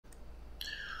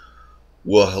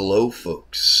Well, hello,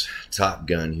 folks. Top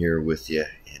Gun here with you,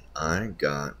 and I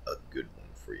got a good one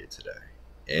for you today,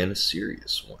 and a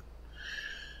serious one.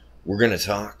 We're going to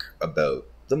talk about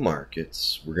the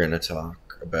markets. We're going to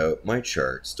talk about my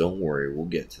charts. Don't worry, we'll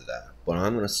get to that. But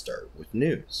I'm going to start with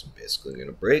news. I'm basically going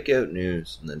to break out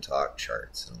news and then talk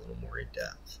charts in a little more in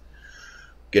depth.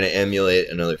 Going to emulate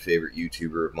another favorite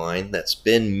YouTuber of mine that's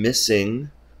been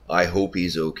missing. I hope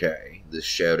he's okay. This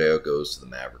shout out goes to the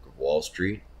Maverick of Wall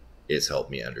Street. It's helped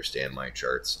me understand my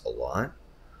charts a lot.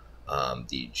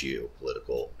 The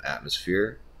geopolitical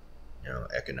atmosphere,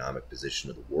 economic position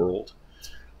of the world.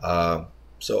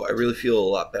 So I really feel a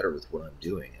lot better with what I'm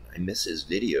doing, and I miss his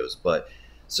videos. But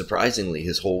surprisingly,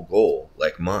 his whole goal,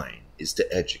 like mine, is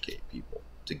to educate people,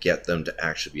 to get them to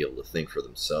actually be able to think for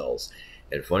themselves.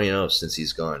 And funny enough, since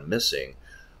he's gone missing,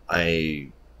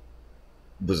 I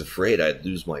was afraid I'd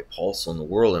lose my pulse on the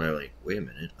world, and I'm like, wait a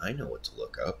minute, I know what to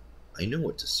look up. I know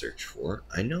what to search for.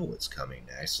 I know what's coming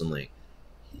next. And like,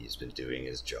 he's been doing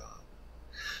his job.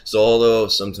 So although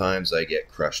sometimes I get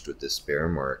crushed with this bear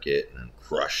market and I'm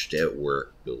crushed at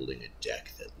work building a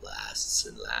deck that lasts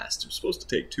and lasts. It was supposed to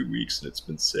take 2 weeks and it's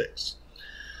been 6.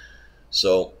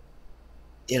 So,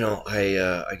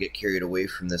 I get carried away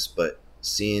from this, but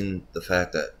seeing the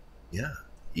fact that, yeah,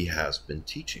 he has been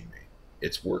teaching me.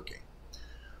 It's working.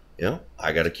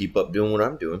 I got to keep up doing what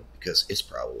I'm doing because it's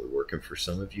probably working for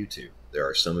some of you too. There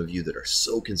are some of you that are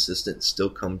so consistent and still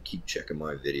keep checking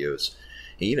my videos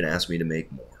and even ask me to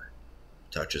make more.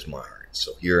 Touches my heart.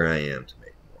 So here I am to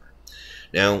make more.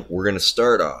 Now, we're going to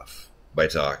start off by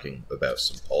talking about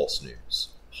some Pulse news.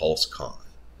 PulseCon.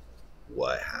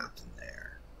 What happened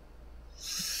there?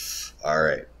 All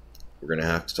right. We're going to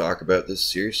have to talk about this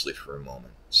seriously for a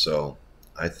moment. So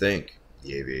I think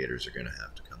the aviators are going to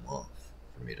have to come off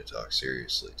for me to talk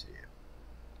seriously to you.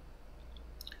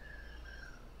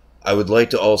 I would like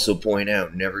to also point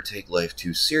out, never take life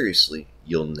too seriously.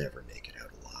 You'll never make it out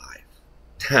alive.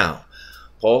 Now,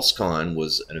 PulseCon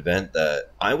was an event that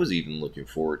I was even looking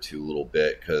forward to a little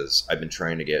bit because I've been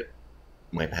trying to get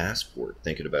my passport,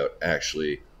 thinking about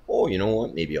actually, you know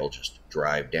what, maybe I'll just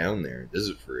drive down there and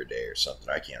visit for a day or something.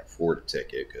 I can't afford a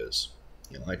ticket because,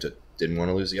 I didn't want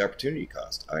to lose the opportunity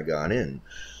cost. I got in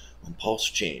on Pulse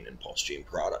Chain and Pulse Chain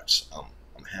products. I'm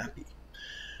happy.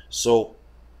 So,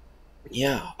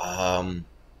 yeah,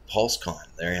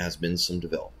 PulseCon, there has been some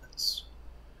developments.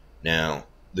 Now,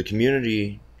 the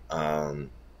community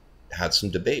had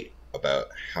some debate about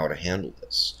how to handle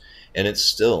this, and it's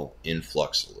still in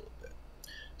flux a little bit.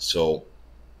 So,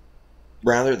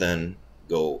 rather than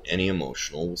go any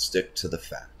emotional, we'll stick to the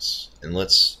facts, and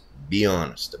let's be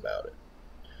honest about it.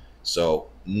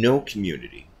 So, no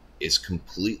community is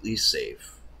completely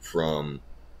safe from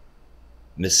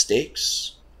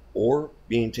mistakes or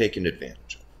being taken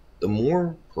advantage of. The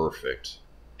more perfect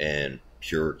and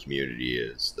pure community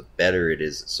is, the better it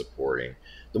is at supporting,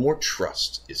 the more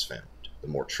trust is found. The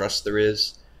more trust there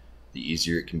is, the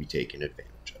easier it can be taken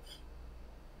advantage of.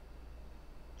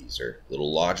 These are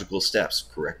little logical steps.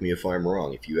 Correct me if I'm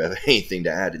wrong. If you have anything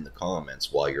to add in the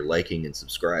comments while you're liking and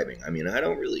subscribing. I mean, I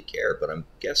don't really care, but I'm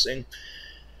guessing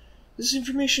this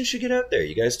information should get out there.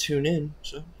 You guys tune in,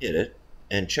 so hit it.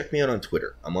 And check me out on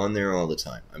Twitter. I'm on there all the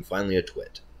time. I'm finally a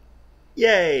twit.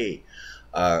 Yay!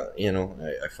 I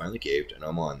finally caved and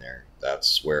I'm on there.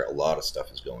 That's where a lot of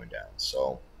stuff is going down.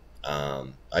 So,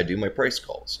 I do my price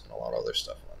calls and a lot of other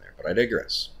stuff on there. But I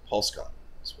digress. PulseCon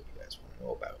is what you guys want to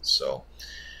know about. So,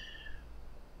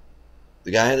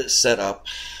 the guy that set up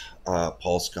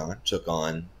PulseCon, took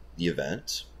on the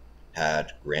event,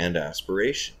 had grand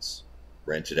aspirations.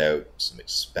 Rented out some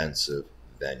expensive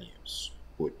venues,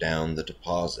 put down the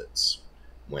deposits,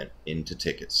 went into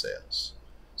ticket sales,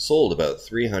 sold about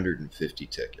 350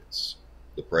 tickets.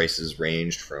 The prices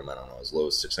ranged from, as low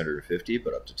as 650,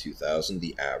 but up to 2,000.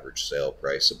 The average sale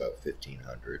price about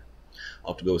 1,500.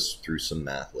 I'll have to go through some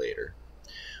math later.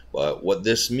 But what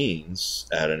this means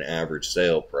at an average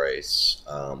sale price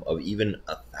of even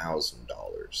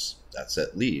 $1,000, that's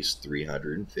at least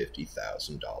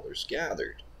 $350,000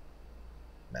 gathered.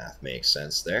 Math makes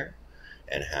sense there.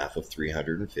 And half of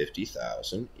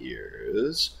 350,000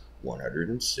 is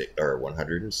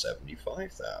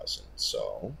 175,000.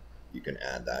 So you can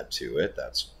add that to it.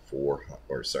 That's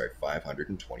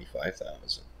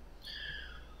 525,000.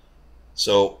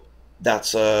 So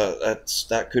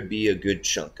that could be a good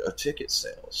chunk of ticket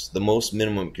sales. The most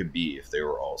minimum could be, if they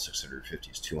were all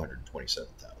 650, is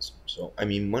 227,000. So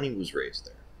money was raised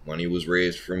there. Money was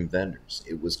raised from vendors.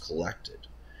 It was collected.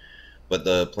 But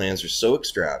the plans are so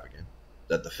extravagant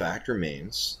that the fact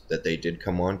remains that they did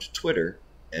come onto Twitter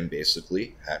and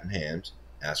basically, hat in hand,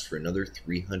 asked for another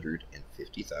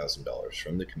 $350,000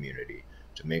 from the community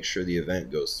to make sure the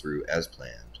event goes through as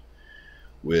planned,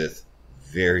 with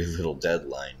very little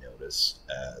deadline notice,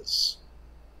 as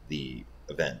the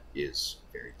event is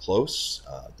very close.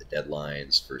 The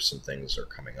deadlines for some things are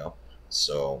coming up.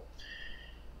 So,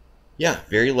 yeah,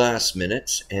 very last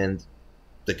minute, and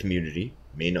the community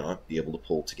may not be able to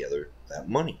pull together that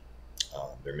money.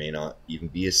 There may not even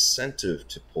be incentive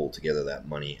to pull together that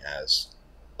money, as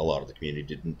a lot of the community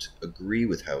didn't agree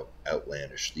with how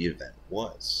outlandish the event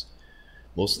was.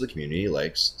 Most of the community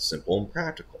likes simple and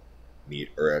practical.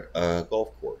 Meet or at a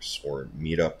golf course, or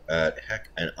meet up at, heck,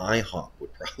 an IHOP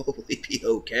would probably be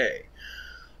okay.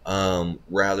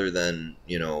 Rather than,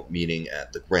 meeting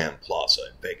at the Grand Plaza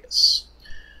in Vegas,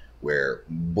 where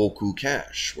beaucoup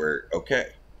cash, where,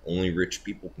 okay, only rich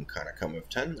people can kind of come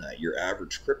attend that. Your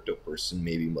average crypto person,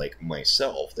 maybe like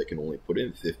myself, that can only put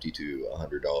in $50 to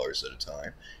 $100 at a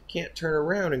time, can't turn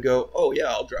around and go, oh yeah,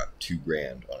 I'll drop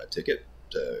 $2,000 on a ticket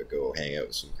to go hang out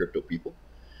with some crypto people,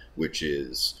 which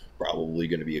is probably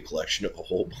going to be a collection of a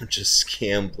whole bunch of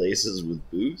scam places with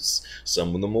booths.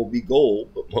 Some of them will be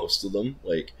gold, but most of them,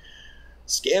 like,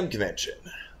 scam convention.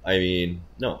 I mean,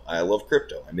 no, I love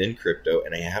crypto. I'm in crypto,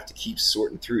 and I have to keep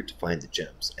sorting through it to find the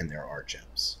gems, and there are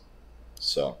gems.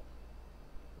 So,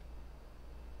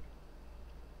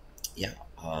 yeah.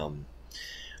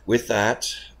 With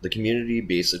that, the community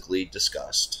basically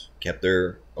discussed, kept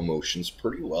their emotions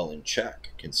pretty well in check,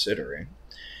 considering,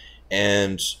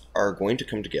 and are going to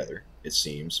come together, it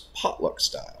seems, potluck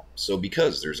style. So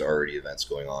because there's already events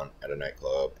going on at a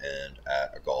nightclub and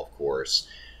at a golf course,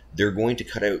 they're going to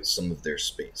cut out some of their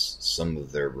space, some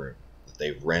of their room that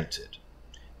they've rented,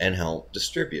 and help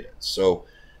distribute it. So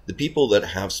the people that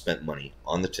have spent money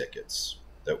on the tickets,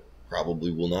 that probably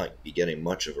will not be getting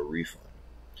much of a refund,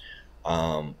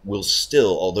 will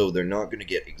still, although they're not going to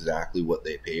get exactly what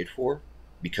they paid for,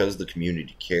 because the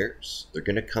community cares, they're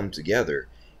going to come together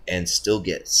and still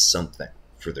get something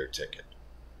for their ticket.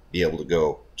 Be able to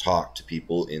go talk to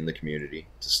people in the community,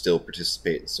 to still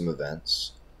participate in some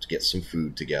events, to get some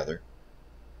food together.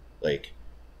 Like,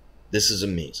 this is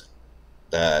amazing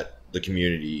that the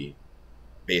community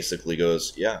basically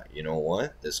goes, yeah, you know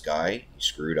what, this guy, he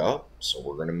screwed up, so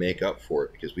we're going to make up for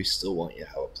it, because we still want you to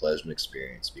have a pleasant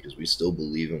experience, because we still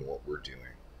believe in what we're doing.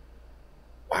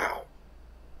 Wow,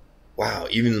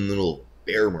 even in the little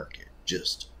bear market,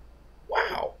 just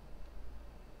wow.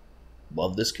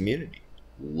 Love this community.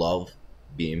 Love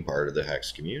being part of the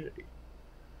Hex community.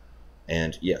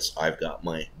 And yes, I've got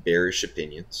my bearish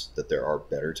opinions that there are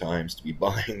better times to be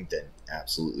buying than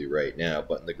absolutely right now.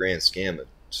 But in the grand scheme of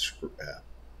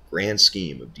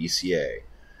DCA,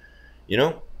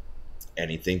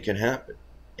 anything can happen.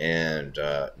 And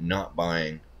not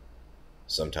buying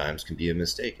sometimes can be a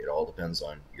mistake. It all depends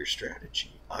on your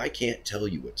strategy. I can't tell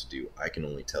you what to do. I can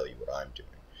only tell you what I'm doing.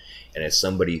 And as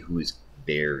somebody who is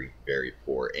very, very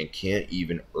poor and can't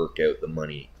even irk out the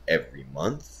money every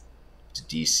month to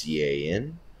DCA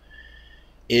in,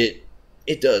 it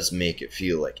does make it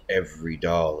feel like every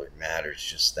dollar matters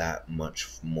just that much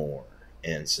more.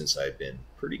 And since I've been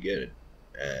pretty good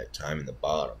at timing the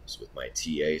bottoms with my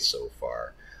TA so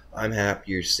far, I'm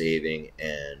happier saving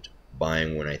and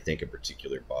buying when I think a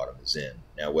particular bottom is in.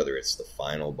 Now, whether it's the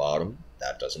final bottom,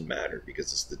 that doesn't matter,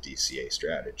 because it's the DCA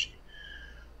strategy.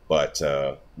 But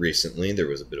recently there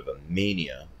was a bit of a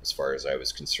mania as far as I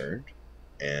was concerned,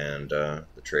 and the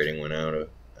trading went out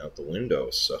the window.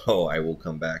 So I will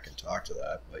come back and talk to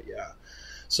that. But yeah,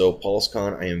 so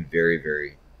PulseCon, I am very,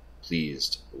 very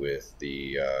pleased with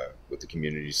the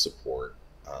community support.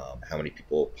 How many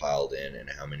people piled in, and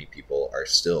how many people are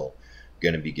still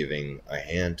going to be giving a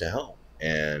hand to help.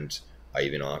 And I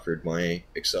even offered my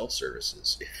Excel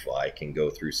services. If I can go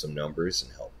through some numbers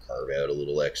and help carve out a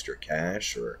little extra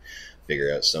cash, or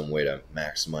figure out some way to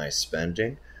maximize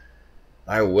spending,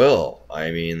 I will.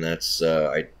 I mean, that's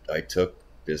I took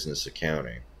business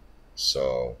accounting,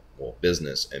 so, well,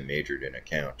 business, and majored in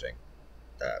accounting.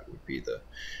 That would be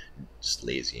just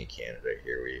lazy in Canada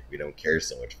here. We don't care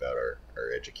so much about our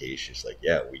education. It's like,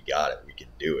 yeah, we got it, we can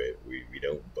do it. We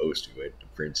don't boast we went to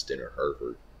Princeton or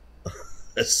Harvard.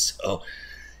 So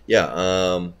yeah,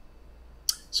 I'm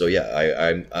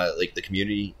like, the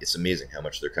community, it's amazing how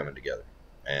much they're coming together.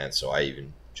 And so I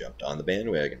even jumped on the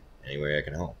bandwagon any way I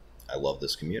can help. I love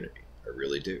this community, I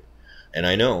really do. And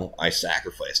I know I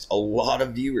sacrificed a lot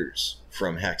of viewers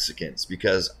from Hexicans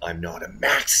because I'm not a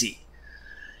maxi.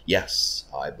 Yes,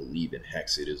 I believe in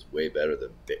Hex. It is way better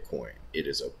than Bitcoin. It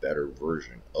is a better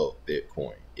version of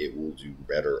Bitcoin. It will do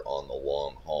better on the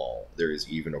long haul. There is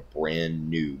even a brand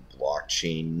new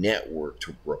blockchain network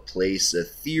to replace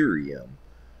Ethereum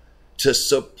to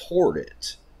support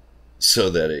it so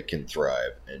that it can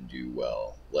thrive and do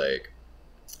well. Like,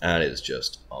 that is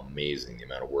just amazing, the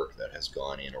amount of work that has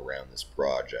gone in around this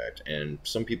project. And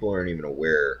some people aren't even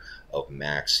aware of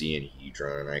Maxi and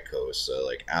Hedron and Icosa.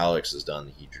 Like, Alex has done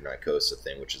the Hedron Icosa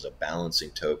thing, which is a balancing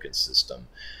token system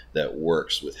that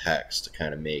works with Hex to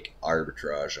kind of make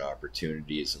arbitrage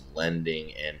opportunities and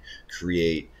lending and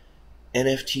create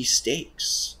NFT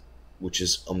stakes, which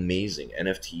is amazing.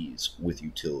 NFTs with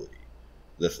utility.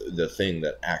 The thing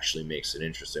that actually makes it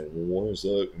interesting. Well, why is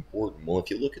that important? Well,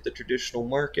 if you look at the traditional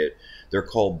market, they're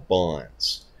called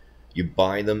bonds. You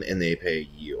buy them and they pay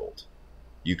yield.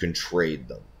 You can trade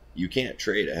them. You can't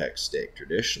trade a Hex stake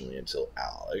traditionally until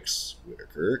Alex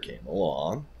Whitaker came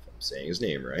along, if I'm saying his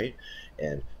name right,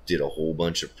 and did a whole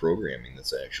bunch of programming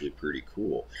that's actually pretty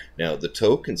cool. Now, the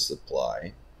token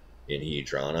supply in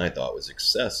Hedron I thought was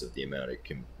excessive, the amount it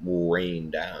can rain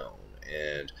down,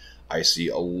 and I see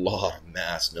a lot of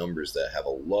mass numbers that have a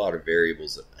lot of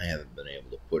variables that I haven't been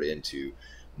able to put into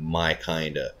my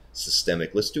kind of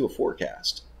systemic, let's do a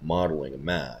forecast, modeling and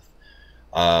math.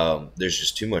 There's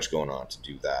just too much going on to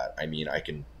do that. I mean, I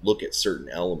can look at certain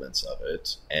elements of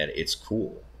it, and it's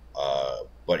cool.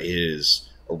 But it is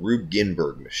a Rube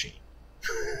Ginberg machine.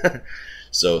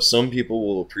 So some people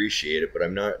will appreciate it, but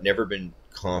never been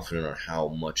confident on how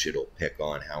much it'll pick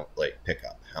up,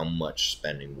 how much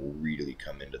spending will really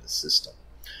come into the system.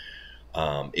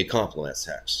 It complements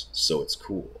Hex, so it's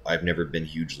cool. I've never been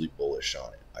hugely bullish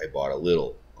on it. I bought a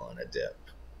little on a dip,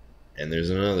 and there's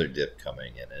another dip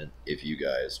coming in it if you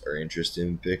guys are interested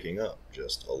in picking up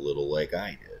just a little like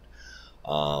I did.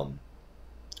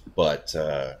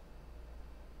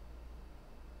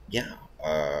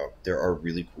 There are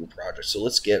really cool projects. So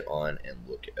let's get on and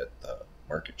look at the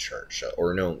market chart.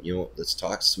 Let's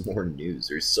talk some more news.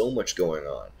 There's so much going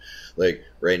on. Like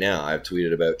right now, I've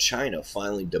tweeted about China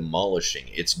finally demolishing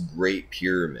its Great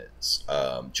Pyramids.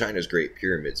 China's Great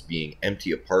Pyramids being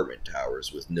empty apartment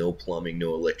towers with no plumbing,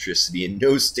 no electricity, and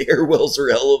no stairwells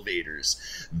or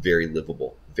elevators. Very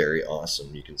livable, very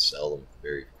awesome. You can sell them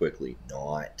very quickly.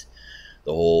 Not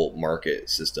the whole market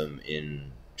system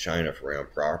in China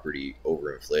around property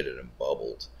overinflated and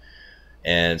bubbled.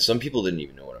 And some people didn't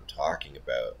even know what I'm talking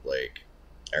about. Like,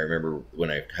 I remember when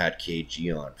I had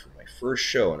KG on for my first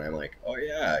show, and I'm like, oh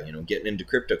yeah, getting into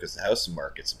crypto because the housing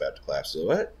market's about to collapse. So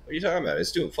what are you talking about?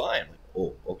 It's doing fine. I'm like,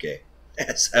 oh, okay.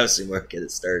 That's the housing market that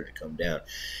started to come down.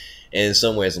 And in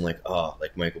some ways, I'm like, oh,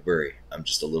 like Michael Burry, I'm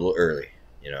just a little early.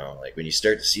 Like when you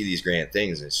start to see these grand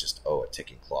things, and it's just, oh, a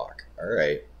ticking clock. All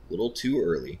right, a little too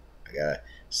early. I gotta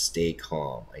stay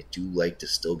calm. I do like to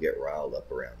still get riled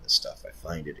up around this stuff. I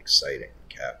find it exciting and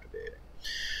captivating.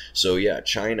 So yeah,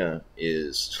 China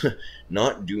is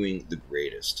not doing the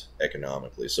greatest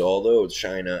economically. So although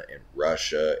China and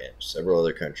Russia and several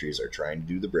other countries are trying to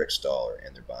do the BRICS dollar,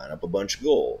 and they're buying up a bunch of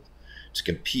gold to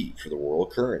compete for the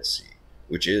world currency,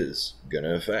 which is going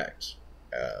to affect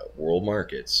world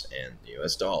markets and the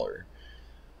US dollar,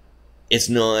 it's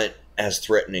not as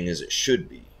threatening as it should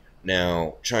be.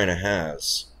 Now, China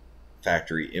has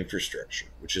factory infrastructure,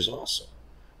 which is awesome.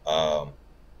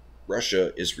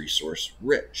 Russia is resource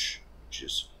rich, which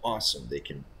is awesome. They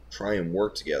can try and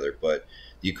work together, but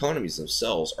the economies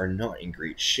themselves are not in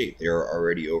great shape. They are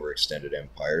already overextended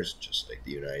empires, just like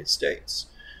the United States.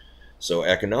 So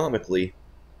economically,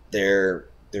 they're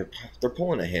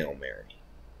pulling a Hail Mary.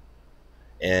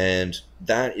 And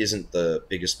that isn't the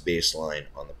biggest baseline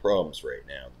on the problems right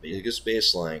now. The biggest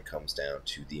baseline comes down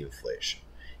to the inflation.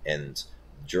 And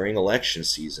during election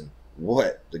season,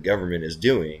 what the government is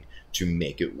doing to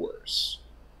make it worse.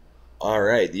 All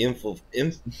right, the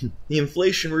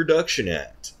Inflation Reduction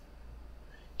Act.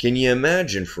 Can you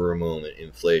imagine for a moment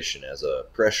inflation as a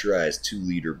pressurized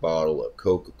 2-liter bottle of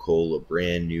Coca-Cola,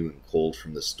 brand new and cold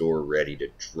from the store, ready to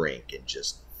drink and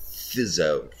just fizz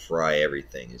out and fry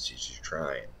everything as you're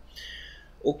trying?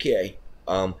 Okay,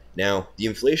 now the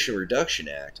Inflation Reduction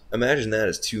Act, imagine that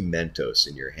as 2 Mentos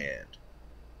in your hand.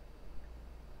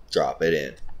 Drop it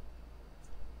in.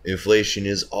 Inflation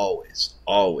is always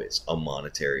a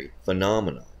monetary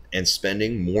phenomenon, and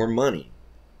spending more money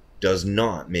does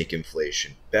not make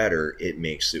inflation better, it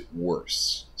makes it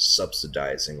worse.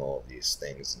 Subsidizing all these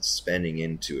things and spending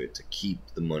into it to keep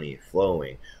the money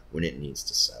flowing when it needs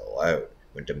to settle out,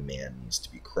 when demand needs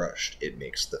to be crushed, it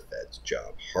makes the Fed's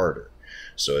job harder.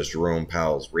 So as Jerome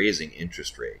Powell's raising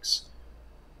interest rates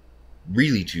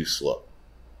really too slow,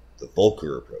 the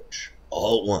Volcker approach,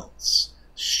 all at once,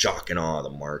 shock and awe the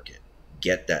market,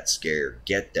 get that scare,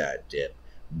 get that dip,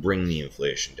 bring the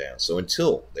inflation down. So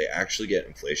until they actually get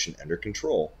inflation under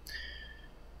control,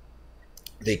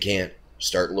 they can't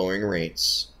start lowering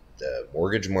rates. The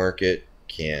mortgage market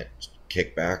can't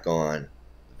kick back on.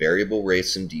 Variable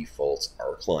rates and defaults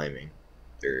are climbing.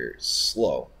 They're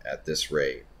slow at this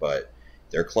rate, but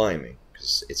they're climbing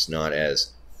because it's not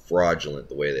as fraudulent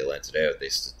the way they lent it out.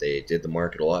 They did the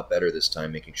market a lot better this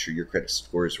time, making sure your credit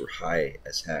scores were high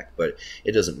as heck. But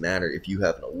it doesn't matter if you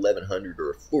have an 1100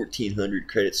 or a 1400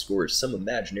 credit score, some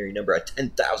imaginary number, a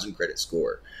 10,000 credit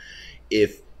score.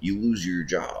 If you lose your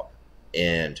job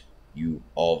and you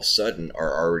all of a sudden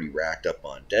are already racked up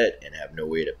on debt and have no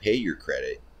way to pay your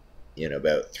credit, in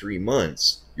about 3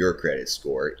 months, your credit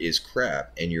score is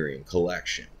crap and you're in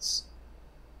collections.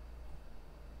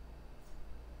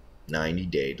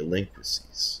 90-day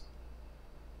delinquencies.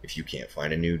 If you can't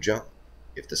find a new job,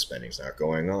 if the spending's not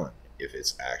going on, if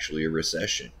it's actually a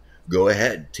recession, go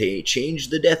ahead, change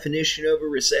the definition of a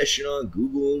recession on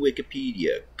Google and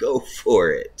Wikipedia. Go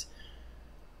for it.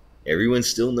 Everyone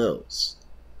still knows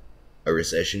a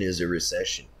recession is a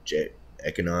recession,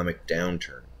 economic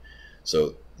downturn.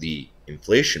 So the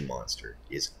inflation monster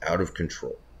is out of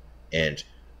control, and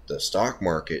the stock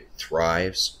market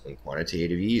thrives when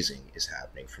quantitative easing is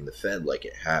happening from the Fed, like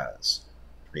it has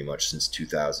pretty much since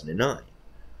 2009.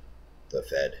 The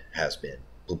Fed has been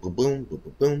boom, boom, boom, boom,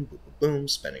 boom, boom, boom, boom,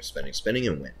 spending, spending, spending,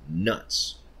 and went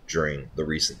nuts during the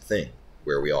recent thing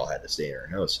where we all had to stay in our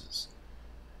houses.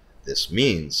 This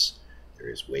means there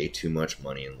is way too much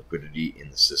money and liquidity in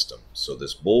the system. So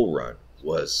this bull run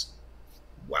was,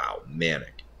 wow,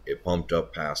 manic. It pumped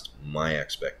up past my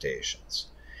expectations.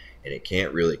 And it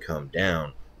can't really come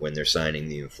down when they're signing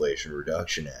the Inflation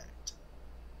Reduction Act.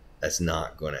 That's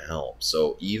not going to help.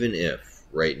 So even if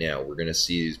right now we're going to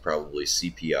see these probably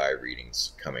CPI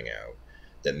readings coming out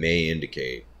that may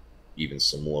indicate even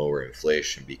some lower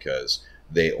inflation, because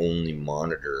they don't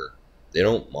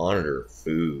monitor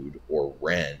food or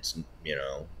rent,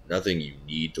 nothing you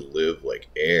need to live, like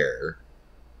air.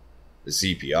 The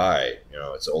CPI,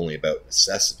 it's only about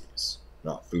necessities,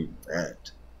 not food and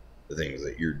rent, the things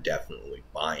that you're definitely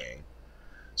buying.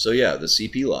 So yeah, the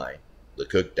CPI, the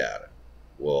cook data,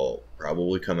 will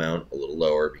probably come out a little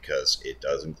lower because it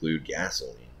does include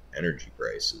gasoline, energy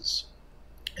prices,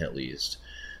 at least.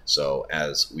 So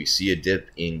as we see a dip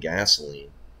in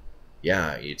gasoline,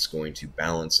 yeah, it's going to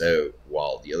balance out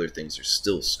while the other things are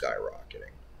still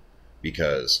skyrocketing.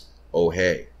 Because, oh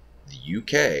hey, the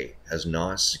UK has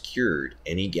not secured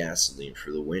any gasoline for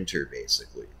the winter,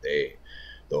 basically. The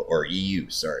EU,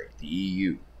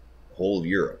 whole of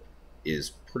Europe,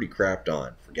 is pretty crapped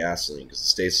on for gasoline because the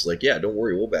States is like, yeah, don't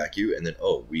worry, we'll back you. And then,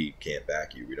 oh, we can't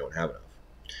back you. We don't have enough.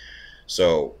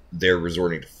 So they're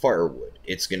resorting to firewood.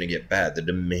 It's going to get bad. The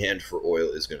demand for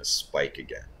oil is going to spike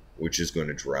again, which is going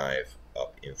to drive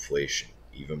up inflation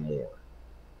even more.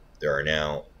 There are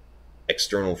now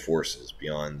external forces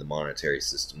beyond the monetary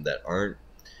system that aren't.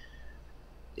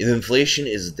 If inflation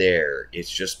is there, it's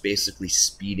just basically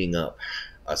speeding up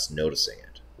us noticing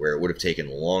it, where it would have taken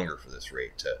longer for this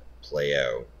rate to play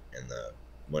out and the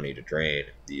money to drain.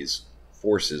 These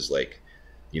forces like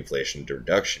the Inflation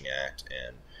Reduction Act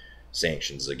and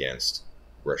sanctions against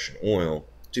Russian oil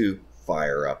to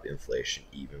fire up inflation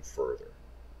even further.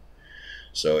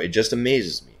 So it just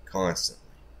amazes me constantly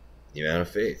the amount of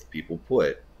faith people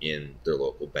put in their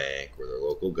local bank or their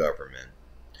local government,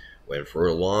 when for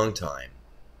a long time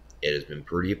it has been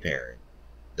pretty apparent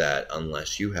that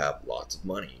unless you have lots of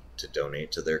money to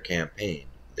donate to their campaign,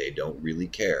 they don't really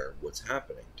care what's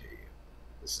happening to you.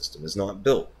 The system is not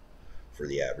built for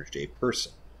the average day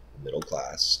person. The middle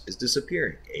class is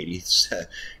disappearing.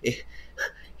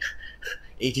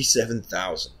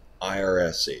 87,000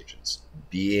 IRS agents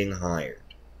being hired.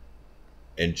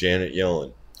 And Janet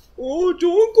Yellen, oh,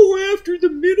 don't go after the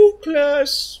middle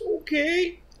class,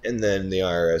 okay? And then the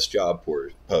IRS job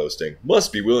posting,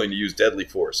 must be willing to use deadly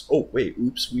force. Oh, wait,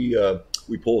 oops, we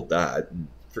pulled that.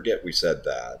 Forget we said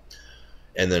that.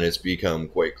 And then it's become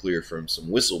quite clear from some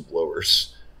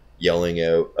whistleblowers yelling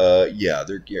out, yeah,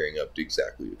 they're gearing up to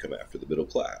exactly to come after the middle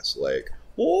class. Like,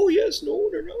 oh, yes, no,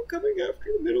 they're not coming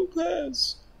after the middle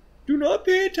class. Do not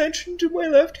pay attention to my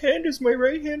left hand as my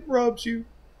right hand robs you.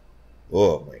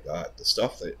 Oh my God, the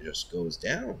stuff that just goes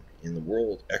down in the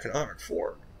World Economic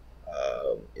Forum.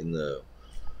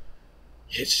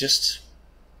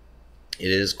 It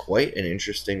is quite an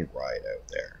interesting ride out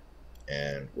there.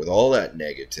 And with all that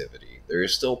negativity, there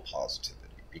is still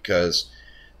positivity, because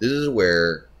this is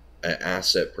where an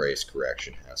asset price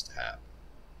correction has to happen.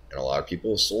 And a lot of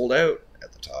people sold out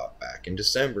at the top back in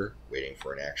December, waiting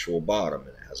for an actual bottom, and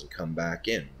it hasn't come back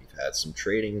in. We've had some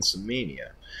trading and some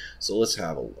mania. So let's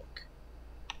have a look.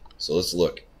 So let's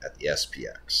look at the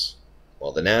SPX.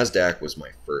 Well, the NASDAQ was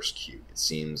my first cue. It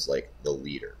seems like the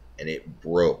leader, and it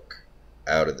broke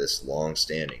out of this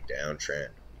long-standing downtrend.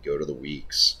 We go to the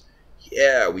weeks.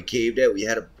 Yeah, we caved out. We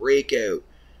had a breakout.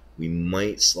 We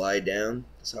might slide down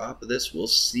the top of this. We'll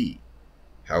see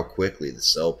how quickly the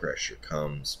sell pressure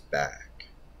comes back,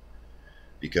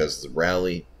 because the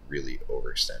rally really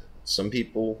overextended. Some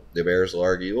people, the bears, will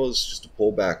argue, well, it's just a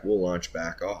pullback. We'll launch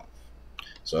back off.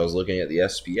 So I was looking at the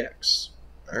SPX.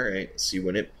 All right, let's see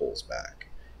when it pulls back.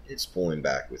 It's pulling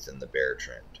back within the bear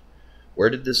trend. Where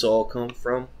did this all come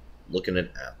from? Looking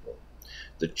at Apple.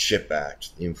 The CHIP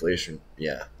Act, the inflation,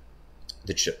 yeah,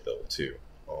 the CHIP bill too.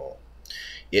 Oh,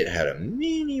 it had a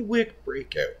mini wick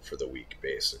breakout for the week,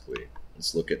 basically.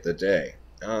 Let's look at the day.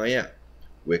 Oh yeah,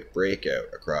 wick breakout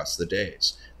across the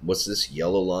days. What's this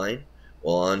yellow line?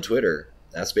 Well, on Twitter,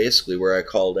 that's basically where I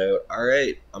called out, all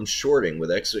right, I'm shorting with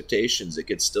expectations it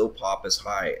could still pop as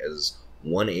high as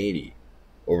 180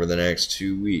 over the next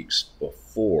 2 weeks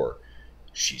before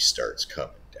she starts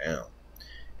coming down.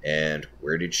 And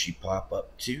where did she pop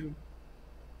up to?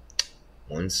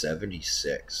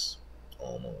 176.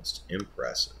 Almost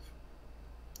impressive.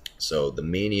 So the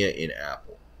mania in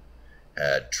Apple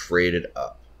had traded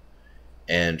up.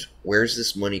 And where's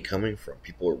this money coming from?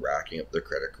 People are racking up their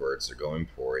credit cards. They're going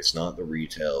poor. It's not the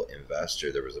retail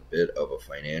investor. There was a bit of a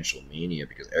financial mania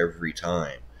because every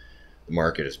time the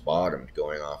market has bottomed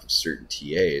going off of certain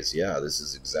TAs, yeah, this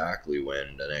is exactly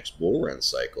when the next bull run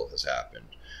cycle has happened.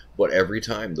 But every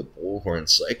time the bull run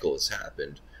cycle has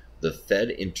happened, the Fed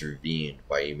intervened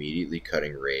by immediately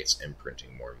cutting rates and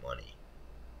printing more money.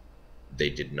 They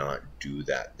did not do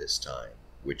that this time,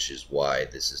 which is why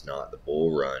this is not the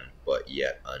bull run, but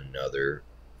yet another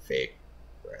fake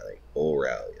rally,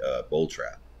 bull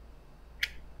trap.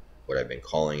 What I've been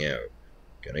calling out,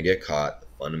 gonna get caught. The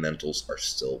fundamentals are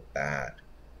still bad.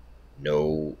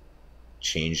 No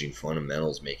changing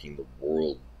fundamentals making the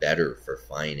world better for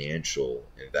financial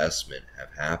investment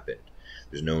have happened.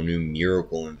 There's no new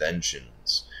miracle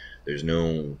inventions. There's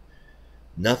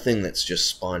nothing that's just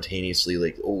spontaneously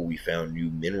like, oh, we found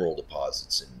new mineral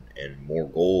deposits and more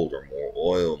gold or more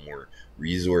oil, more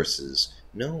resources.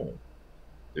 No.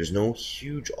 There's no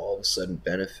huge all of a sudden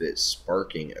benefit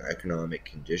sparking economic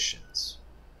conditions.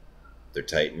 They're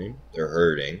tightening, they're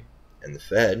hurting, and the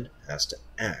Fed has to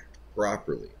act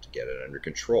properly to get it under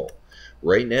control.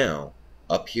 Right now,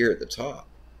 up here at the top,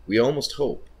 we almost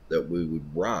hope that we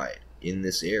would ride in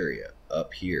this area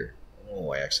up here.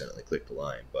 Oh, I accidentally clicked the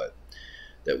line, but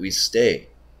that we stay,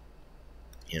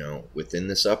 within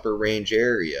this upper range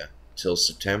area till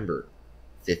September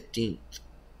 15th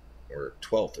or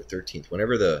 12th or 13th,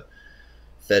 whenever the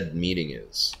Fed meeting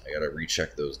is. I got to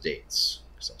recheck those dates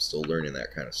because I'm still learning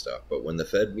that kind of stuff. But when the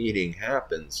Fed meeting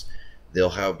happens, they'll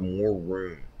have more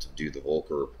room to do the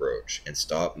Volcker approach and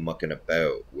stop mucking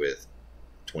about with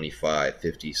 25,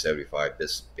 50, 75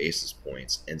 basis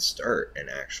points and start an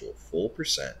actual full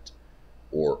percent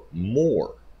or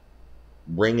more.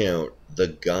 Bring out the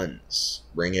guns,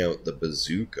 bring out the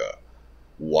bazooka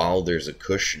while there's a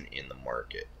cushion in the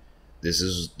market. This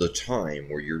is the time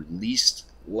where you're least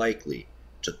likely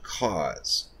to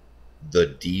cause the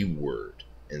D word.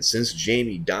 And since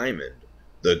Jamie Dimon,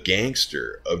 the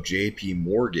gangster of JP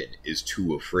Morgan, is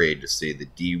too afraid to say the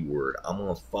D word, I'm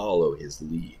going to follow his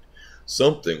lead.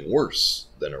 Something worse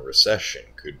than a recession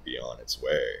could be on its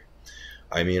way.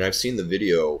 I mean, I've seen the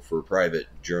video for a private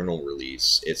journal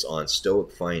release. It's on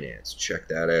Stoic Finance. Check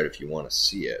that out if you want to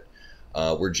see it.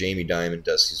 Where Jamie Dimon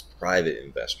does his private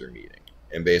investor meeting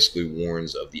and basically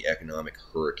warns of the economic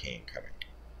hurricane coming.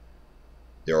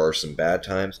 There are some bad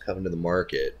times coming to the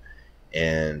market,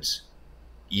 and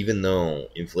even though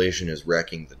inflation is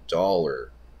wrecking the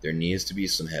dollar, there needs to be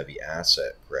some heavy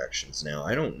asset corrections. Now,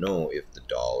 I don't know if the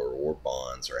dollar or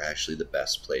bonds are actually the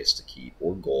best place to keep,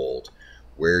 or gold,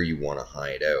 where you want to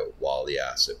hide out while the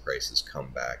asset prices come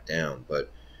back down.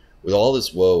 But with all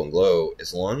this woe and glow,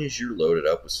 as long as you're loaded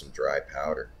up with some dry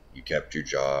powder, you kept your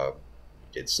job,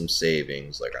 you did some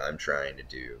savings like I'm trying to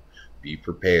do, be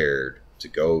prepared to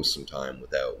go some time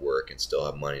without work and still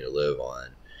have money to live on,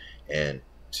 and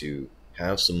to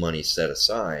have some money set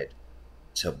aside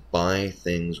to buy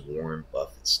things Warren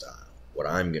Buffett style. What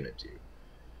I'm going to do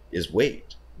is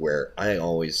wait, where I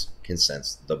always can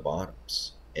sense the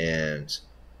bottoms. And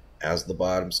as the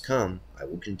bottoms come, I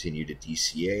will continue to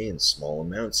DCA in small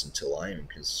amounts until I am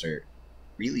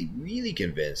really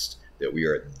convinced that we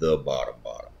are at the bottom.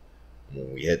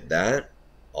 When we hit that,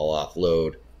 I'll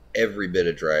offload every bit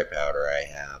of dry powder I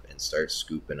have and start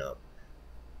scooping up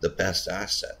the best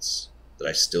assets that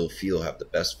I still feel have the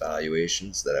best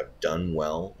valuations, that have done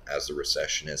well as the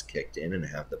recession has kicked in, and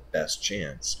have the best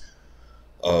chance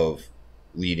of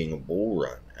leading a bull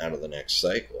run out of the next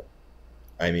cycle.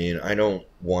 I mean, I don't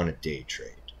want to day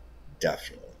trade.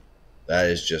 Definitely. That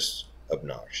is just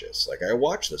obnoxious. Like, I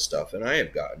watch this stuff and I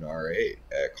have gotten R8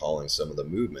 at calling some of the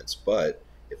movements, but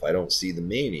if I don't see the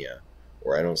mania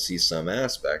or I don't see some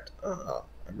aspect,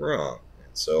 I'm wrong.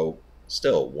 And so,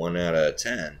 still, 1 out of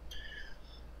 10.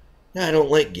 Now, I don't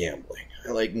like gambling.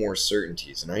 I like more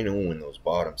certainties, and I know when those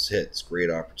bottoms hit, it's a great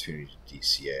opportunity to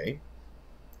DCA,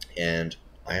 and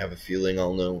I have a feeling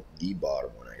I'll know the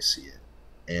bottom when I see it.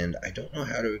 And I don't know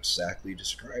how to exactly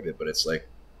describe it, but it's like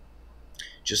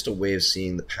just a way of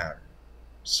seeing the pattern.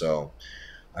 So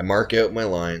I mark out my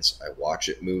lines, I watch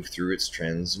it move through its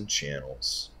trends and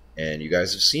channels, and you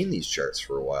guys have seen these charts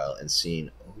for a while and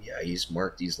seen, oh yeah, he's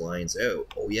marked these lines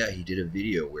out. Oh yeah, he did a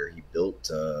video where he built,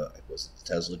 was it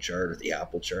the Tesla chart or the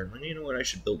Apple chart? I'm like, you know what, I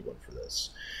should build one for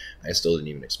this. I still didn't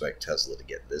even expect Tesla to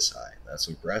get this high. That's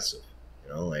impressive.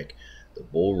 You know, like, the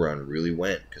bull run really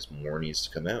went because more needs to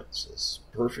come out. So it's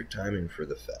perfect timing for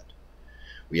the Fed.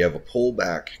 We have a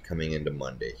pullback coming into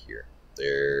Monday here.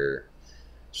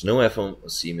 There's no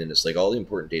FOMC minutes. Like, all the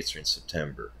important dates are in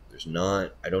September. There's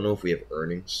not, I don't know if we have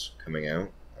earnings coming out.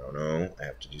 I don't know. I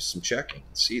have to do some checking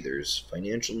and see. There's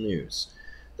financial news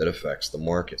that affects the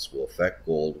markets, will affect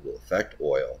gold, will affect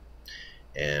oil,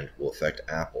 and will affect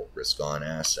Apple, risk-on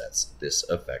assets. This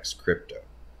affects crypto.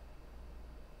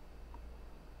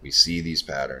 We see these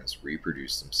patterns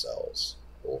reproduce themselves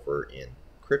over in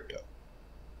crypto.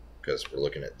 Because we're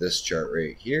looking at this chart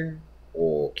right here.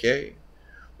 Okay.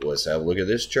 Well, let's have a look at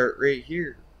this chart right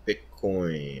here.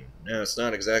 Bitcoin. Now, it's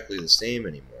not exactly the same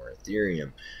anymore.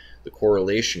 Ethereum, the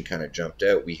correlation kind of jumped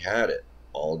out. We had it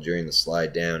all during the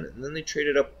slide down, and then they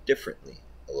traded up differently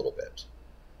a little bit.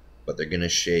 But they're going to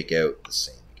shake out the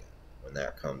same again when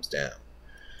that comes down.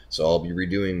 So I'll be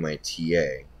redoing my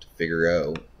TA to figure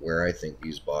out where I think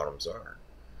these bottoms are.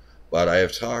 But I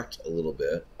have talked a little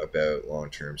bit about long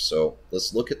term, so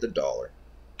let's look at the dollar.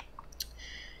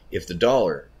 If the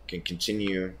dollar can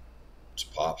continue to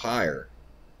pop higher,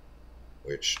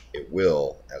 which it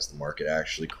will as the market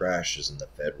actually crashes and the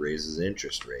Fed raises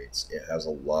interest rates, it has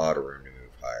a lot of room to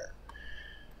move higher.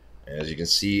 And as you can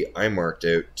see, I marked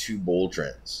out 2 bull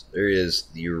trends. There is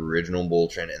the original bull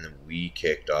trend, and then we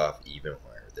kicked off even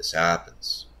higher. This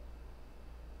happens.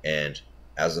 And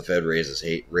as the Fed raises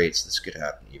rates, this could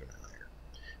happen even higher.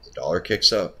 As the dollar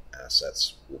kicks up,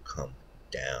 assets will come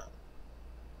down.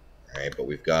 All right, but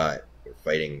we're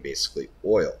fighting basically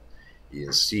oil. You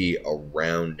can see a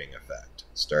rounding effect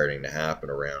starting to happen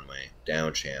around my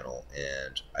down channel,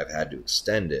 and I've had to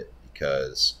extend it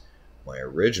because my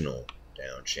original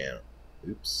down channel,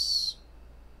 oops,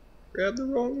 grab the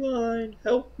wrong line,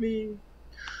 help me.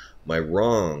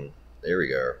 There we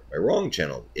go, my wrong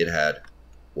channel, it had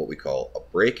what we call a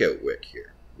breakout wick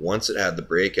here. Once it had the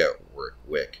breakout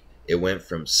wick, it went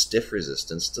from stiff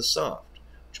resistance to soft,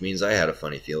 which means I had a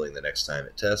funny feeling the next time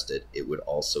it tested, it would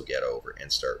also get over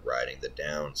and start riding the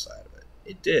downside of it.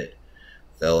 It did.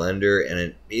 Fell under, and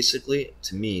it basically,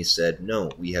 to me, said, no,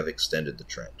 we have extended the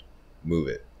trend. Move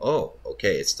it. Oh,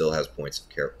 okay, it still has points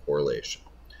of correlation.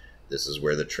 This is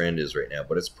where the trend is right now,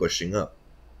 but it's pushing up.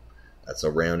 That's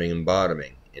a rounding and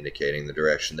bottoming, indicating the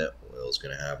direction that oil is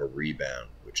going to have a rebound,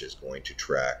 which is going to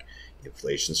track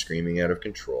inflation screaming out of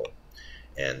control,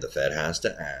 and the Fed has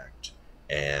to act,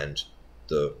 and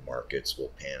the markets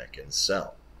will panic and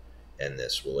sell. And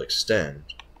this will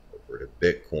extend over to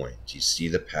Bitcoin. Do you see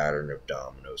the pattern of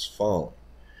dominoes falling?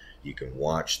 You can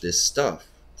watch this stuff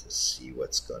to see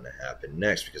what's going to happen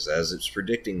next, because as it's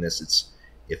predicting this, it's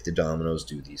if the dominoes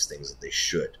do these things that they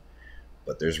should.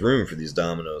 But there's room for these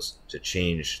dominoes to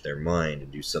change their mind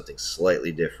and do something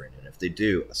slightly different. And if they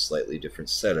do, a slightly different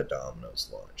set of dominoes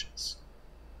launches.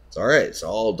 It's alright, it's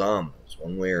all dominoes.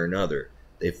 One way or another,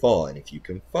 they fall. And if you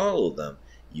can follow them,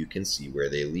 you can see where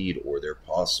they lead or their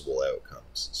possible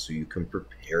outcomes. So you can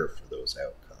prepare for those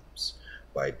outcomes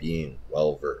by being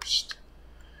well versed.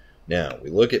 Now, we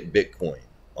look at Bitcoin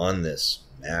on this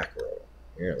macro.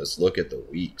 Here, let's look at the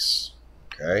weeks.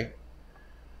 Okay?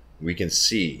 We can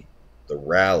see the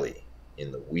rally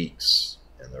in the weeks,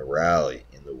 and the rally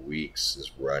in the weeks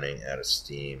is running out of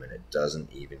steam, and it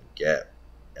doesn't even get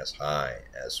as high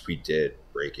as we did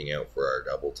breaking out for our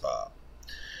double top.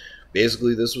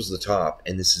 Basically, this was the top,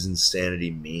 and this is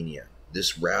insanity mania.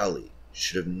 This rally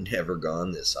should have never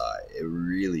gone this high. It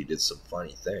really did some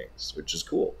funny things, which is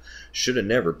cool. Should have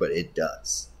never, but it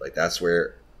does. Like, that's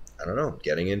where, I don't know,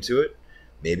 getting into it,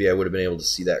 maybe I would have been able to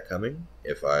see that coming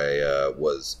if I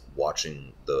was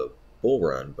watching the bull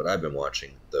run, but I've been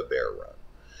watching the bear run.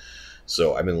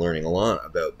 So I've been learning a lot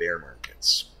about bear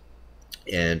markets.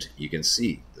 And you can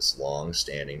see this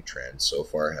long-standing trend so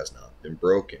far has not been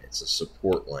broken. It's a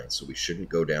support line, so we shouldn't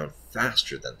go down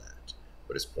faster than that,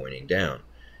 but it's pointing down.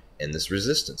 And this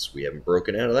resistance, we haven't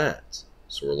broken out of that,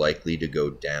 so we're likely to go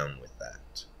down with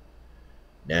that.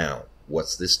 Now,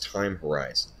 what's this time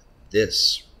horizon?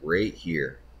 This right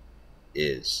here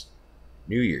is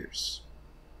New Year's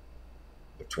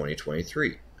of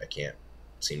 2023. I can't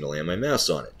seem to land my mouse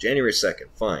on it. January 2nd,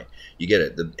 fine. You get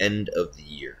it, the end of the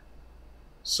year.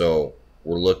 So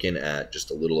we're looking at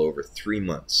just a little over 3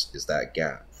 months is that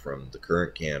gap from the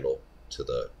current candle to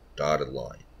the dotted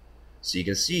line. So you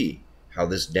can see how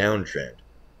this downtrend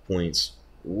points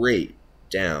right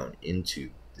down into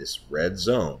this red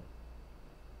zone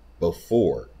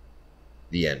before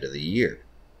the end of the year.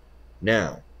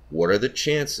 Now, what are the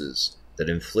chances that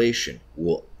inflation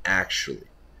will actually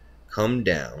come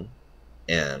down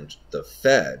and the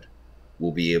Fed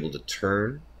will be able to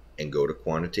turn and go to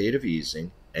quantitative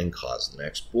easing and cause the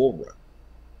next bull run?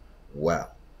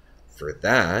 Well, for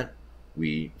that,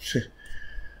 we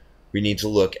need to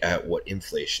look at what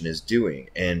inflation is doing.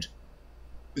 And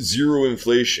zero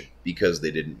inflation because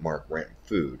they didn't mark rent and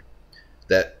food.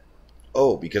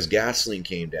 Because gasoline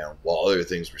came down while other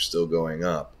things were still going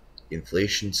up,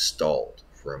 inflation stalled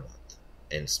for a month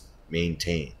and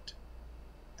maintained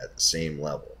at the same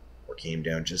level or came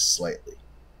down just slightly.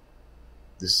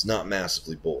 This is not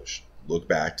massively bullish. Look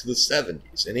back to the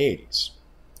 70s and 80s.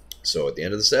 So at the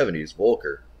end of the 70s,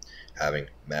 Volcker, having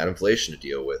mad inflation to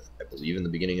deal with, I believe in the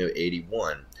beginning of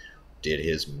 81, did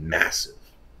his massive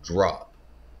drop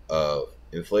of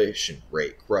inflation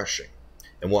rate crushing.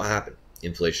 And what happened?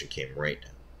 Inflation came right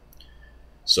down.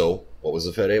 So what was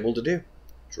the Fed able to do?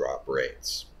 Drop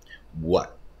rates.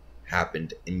 What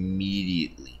happened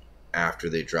immediately after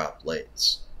they dropped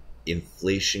rates?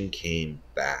 Inflation came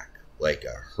back like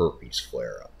a herpes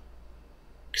flare-up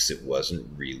because it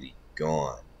wasn't really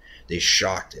gone. They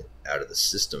shocked it out of the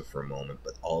system for a moment,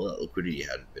 but all that liquidity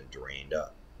hadn't been drained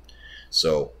up.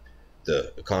 So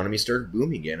the economy started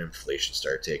booming again, inflation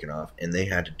started taking off, and they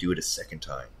had to do it a second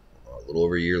time. A little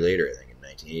over a year later, I think in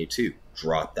 1982,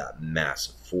 dropped that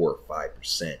massive 4 or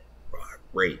 5%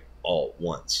 rate all at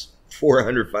once.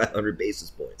 400, 500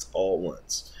 basis points all at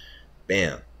once.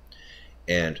 Bam.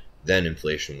 And then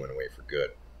inflation went away for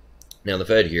good. Now the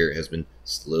Fed here has been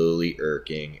slowly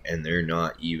irking, and they're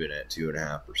not even at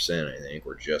 2.5%. I think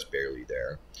we're just barely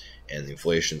there, and the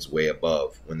inflation's way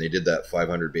above. When they did that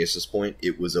 500 basis point,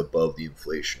 it was above the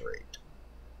inflation rate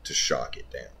to shock it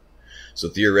down. So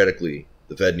theoretically,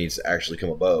 the Fed needs to actually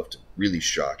come above to really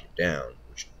shock it down,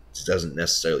 which doesn't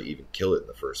necessarily even kill it in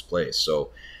the first place. So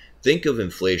think of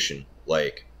inflation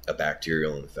like a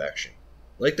bacterial infection,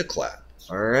 like the clap,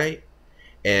 all right?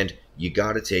 And you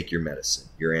got to take your medicine,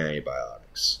 your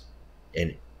antibiotics.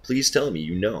 And please tell me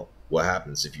you know what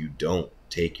happens if you don't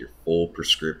take your full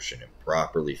prescription and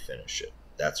properly finish it.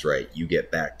 That's right, you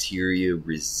get antibiotic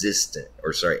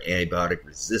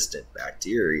resistant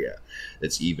bacteria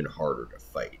that's even harder to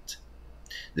fight.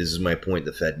 This is my point.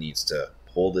 The Fed needs to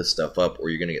pull this stuff up, or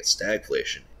you're going to get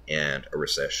stagflation and a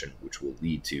recession, which will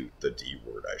lead to the D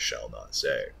word I shall not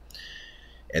say.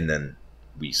 And then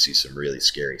we see some really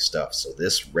scary stuff. So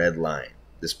this red line,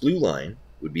 this blue line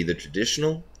would be the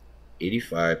traditional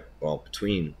 85, well,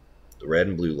 between the red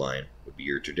and blue line would be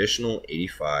your traditional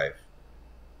 85,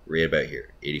 right about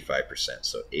here, 85%.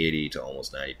 So 80 to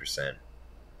almost 90%,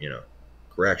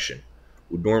 correction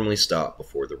would normally stop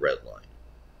before the red line.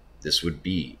 This would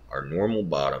be our normal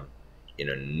bottom in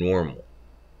a normal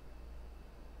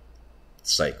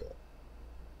cycle.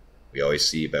 We always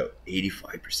see about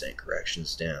 85%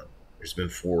 corrections down. There's been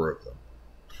 4 of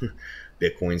them.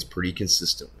 Bitcoin's pretty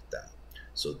consistent with that.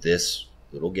 So this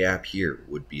little gap here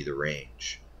would be the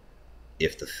range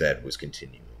if the Fed was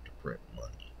continuing to print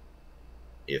money.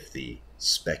 If the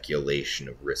speculation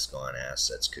of risk-on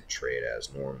assets could trade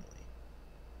as normally.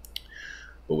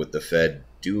 But with the Fed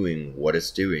doing what it's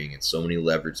doing and so many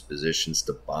leveraged positions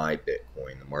to buy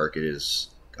Bitcoin, the market has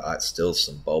got still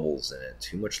some bubbles in it.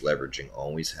 Too much leveraging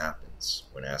always happens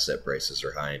when asset prices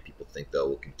are high and people think they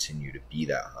will continue to be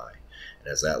that high. And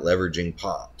as that leveraging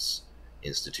pops,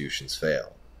 institutions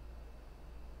fail.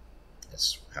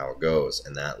 That's how it goes,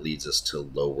 and that leads us to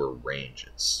lower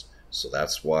ranges. So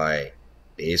that's why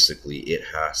basically it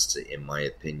has to, in my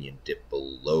opinion, dip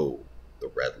below the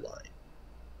red line,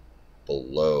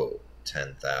 below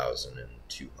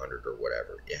 10,200 or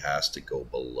whatever. It has to go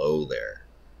below there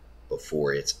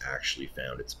before it's actually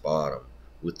found its bottom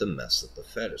with the mess that the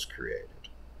Fed has created.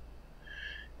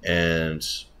 And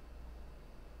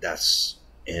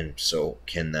so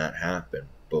can that happen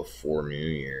before New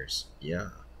Year's? Yeah.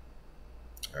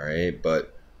 All right,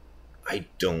 but I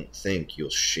don't think you'll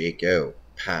shake out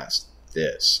past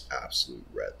this absolute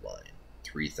red line.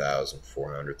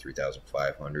 3,400,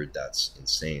 3,500, that's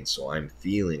insane. So I'm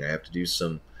feeling I have to do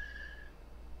some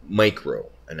micro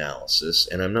analysis,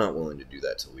 and I'm not willing to do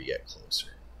that till we get closer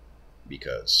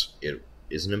because it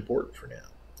isn't important for now.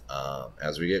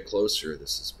 As we get closer,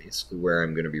 this is basically where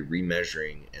I'm going to be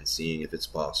remeasuring and seeing if it's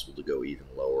possible to go even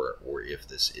lower or if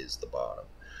this is the bottom.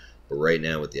 But right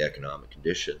now, with the economic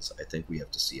conditions, I think we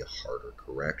have to see a harder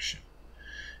correction.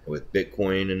 And with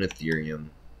Bitcoin and Ethereum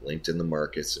linked in the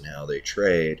markets and how they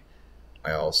trade,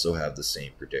 I also have the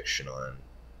same prediction on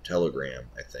Telegram,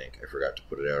 I think. I forgot to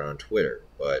put it out on Twitter.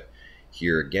 But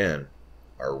here again,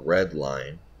 our red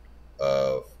line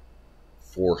of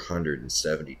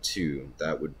 472,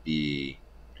 that would be,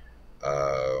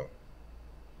 that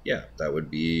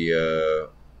would be a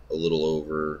little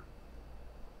over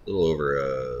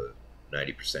a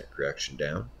 90% correction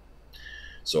down.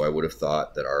 So I would have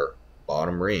thought that our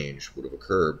bottom range would have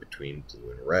occurred between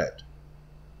blue and red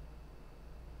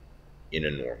in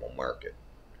a normal market.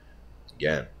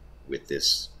 Again, with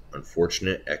this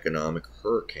unfortunate economic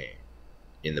hurricane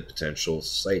in the potential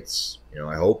sites,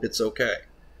 I hope it's okay.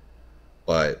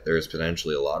 But there's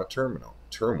potentially a lot of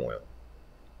turmoil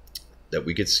that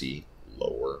we could see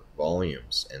lower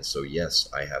volumes. And so, yes,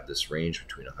 I have this range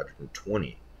between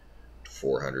 120 to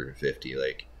 450,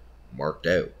 marked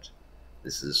out.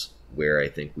 This is where I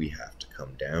think we have to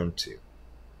come down to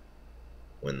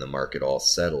when the market all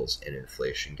settles and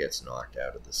inflation gets knocked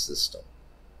out of the system.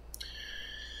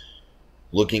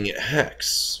 Looking at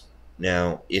HEX,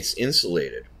 now it's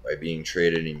insulated by being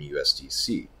traded in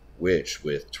USDC, which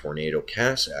with tornado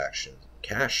cash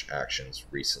actions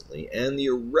recently and the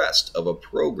arrest of a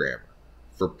programmer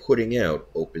for putting out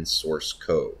open source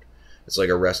code. It's like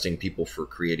arresting people for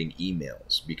creating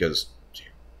emails because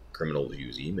criminals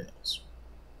use emails.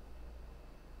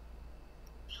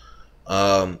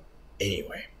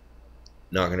 Anyway,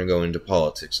 not going to go into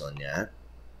politics on that.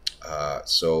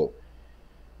 So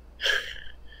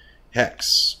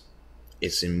HEX,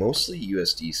 it's in mostly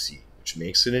USDC, which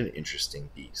makes it an interesting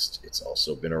beast. It's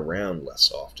also been around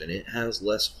less often. It has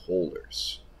less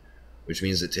holders, which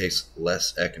means it takes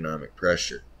less economic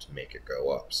pressure to make it go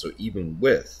up. So even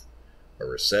with a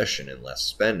recession and less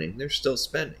spending, they're still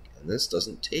spending. And this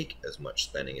doesn't take as much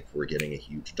spending if we're getting a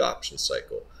huge adoption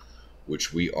cycle,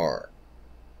 which we are.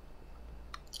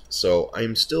 So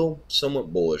I'm still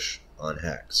somewhat bullish on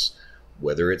HEX.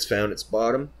 Whether it's found its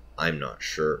bottom, I'm not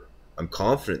sure. I'm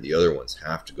confident the other ones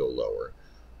have to go lower.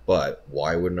 But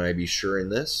why wouldn't I be sure in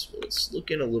this? Well, let's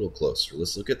look in a little closer.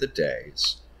 Let's look at the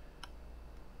days.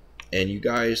 And you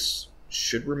guys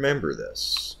should remember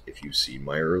this if you see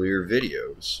my earlier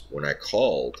videos when I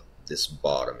called this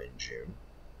bottom in June.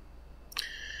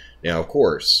 Now, of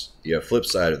course, the flip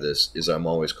side of this is I'm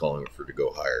always calling for it to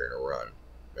go higher in a run.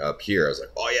 Up here, I was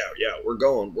like, oh yeah, we're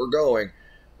going.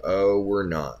 Oh, we're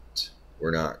not.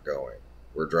 We're not going.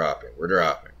 We're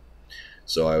dropping.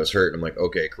 So I was hurt, and I'm like,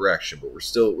 okay, correction, but we're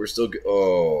still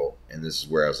oh, and this is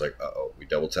where I was like, uh-oh, we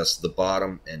double tested the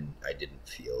bottom, and I didn't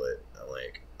feel it. I'm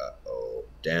like, uh-oh,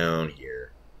 down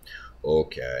here.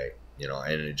 Okay,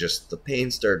 and it just, the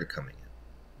pain started coming in.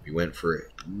 We went for a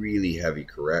really heavy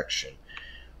correction.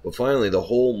 But finally, the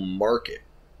whole market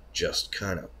just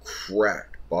kind of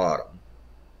cracked bottom.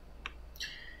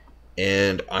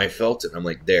 And I felt it. I'm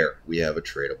like, there, we have a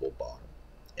tradable bottom.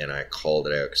 And I called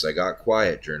it out because I got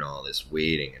quiet during all this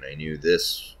waiting, and I knew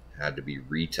this had to be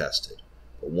retested.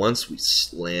 But once we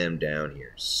slammed down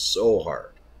here so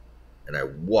hard, and I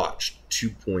watched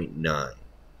 2.9,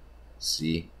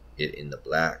 see it in the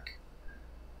black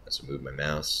as I move my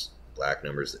mouse, black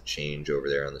numbers that change over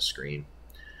there on the screen.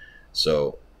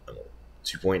 So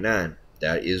 2.9,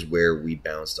 that is where we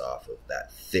bounced off of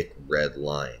that thick red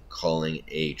line, calling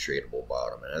a tradable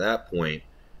bottom. And at that point,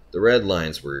 the red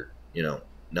lines were,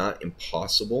 not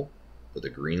impossible, but the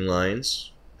green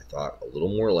lines, I thought a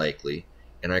little more likely.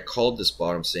 And I called this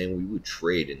bottom saying we would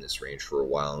trade in this range for a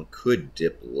while and could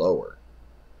dip lower,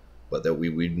 but that we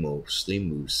would mostly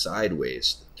move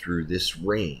sideways through this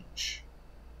range.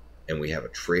 And we have a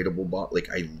tradable bottom. Like,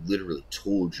 I literally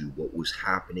told you what was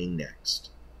happening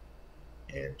next.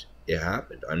 And it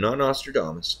happened. I'm not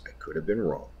Nostradamus. I could have been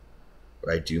wrong.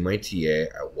 But I do my TA.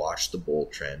 I watched the bull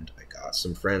trend. I got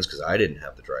some friends because I didn't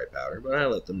have the dry powder, but I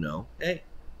let them know, hey,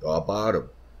 go bottom.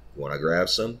 If you want to grab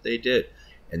some? They did.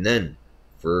 And then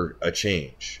for a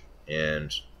change,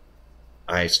 and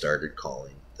I started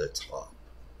calling the top.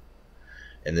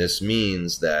 And this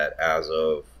means that as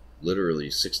of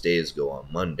literally 6 days ago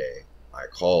on Monday, I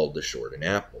called the short in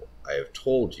Apple. I have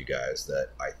told you guys that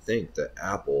I think that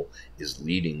Apple is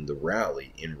leading the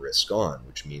rally in risk on,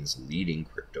 which means leading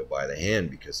crypto by the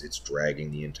hand because it's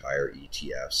dragging the entire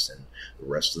ETFs and the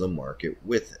rest of the market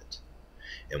with it.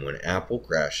 And when Apple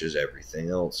crashes, everything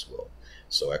else will.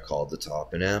 So I called the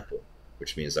top in Apple,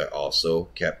 which means I also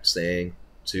kept saying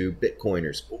to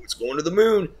Bitcoiners, oh, it's going to the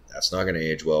moon. That's not going to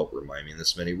age well. Remind me in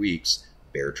this many weeks.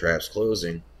 Bear traps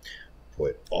closing.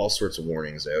 Put all sorts of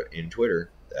warnings out in Twitter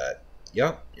that,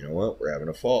 yeah, you know what, we're having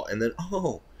a fall. And then,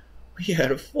 oh, we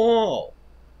had a fall.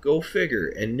 Go figure.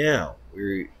 And now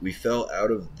we fell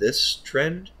out of this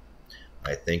trend.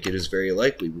 I think it is very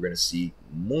likely we're going to see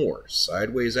more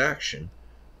sideways action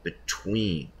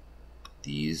between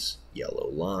these yellow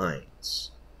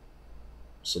lines.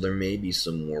 So there may be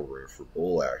some more room for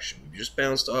bull action. We just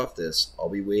bounced off this. I'll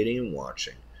be waiting and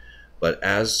watching. But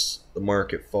as the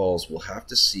market falls, we'll have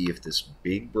to see if this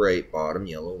big, bright bottom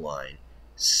yellow line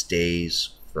stays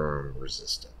firm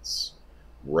resistance.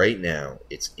 Right now,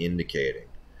 it's indicating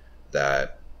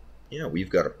that, yeah,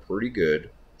 we've got a pretty good,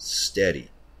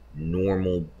 steady,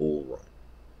 normal bull run.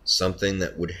 Something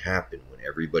that would happen when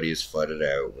everybody is flooded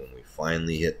out, when we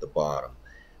finally hit the bottom.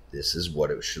 This is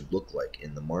what it should look like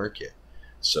in the market.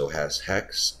 So has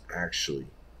HEX actually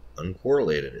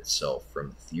uncorrelated itself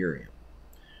from Ethereum?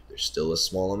 There's still a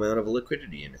small amount of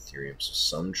liquidity in Ethereum, so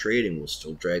some trading will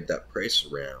still drag that price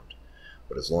around.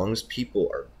 But as long as people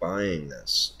are buying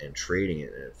this and trading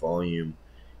it in volume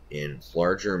in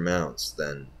larger amounts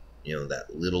than, you know,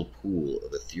 that little pool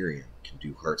of Ethereum can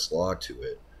do Hart's Law to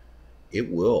it, it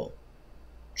will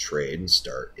trade and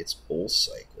start its bull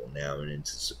cycle now in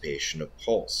anticipation of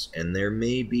pulse. And there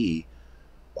may be,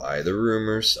 buy the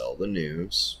rumor, sell the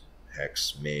news,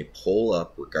 HEX may pull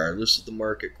up regardless of the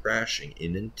market crashing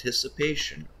in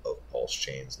anticipation of Pulse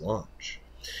Chain's launch.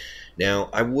 Now,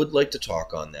 I would like to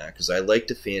talk on that because I like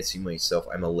to fancy myself,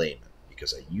 I'm a layman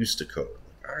because I used to code.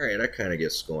 I'm like, all right, I kind of get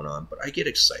what's going on, but I get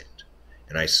excited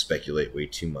and I speculate way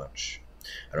too much.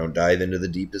 I don't dive into the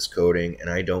deepest coding and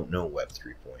I don't know Web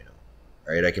 3.0.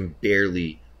 All right, I can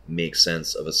barely make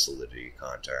sense of a Solidity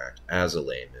contract as a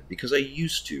layman because I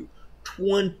used to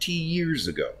 20 years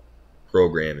ago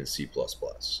program in C++.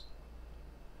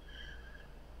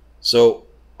 So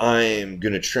I'm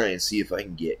going to try and see if I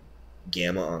can get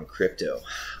Gamma on crypto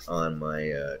on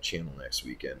my channel next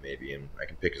weekend maybe, and I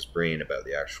can pick his brain about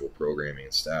the actual programming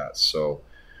and stats. So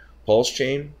Pulse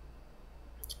Chain,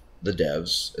 the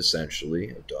devs essentially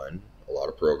have done a lot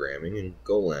of programming in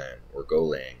Golang or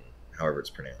Golang, however it's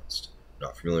pronounced.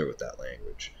 Not familiar with that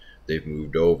language. They've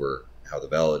moved over how the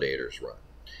validators run.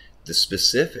 The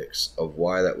specifics of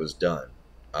why that was done,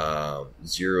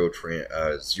 zero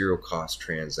cost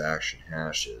transaction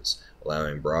hashes,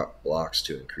 allowing blocks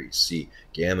to increase. See,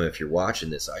 Gamma, if you're watching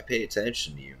this, I pay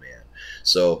attention to you, man.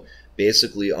 So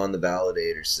basically on the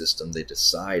validator system, they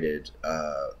decided,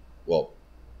 well,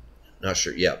 not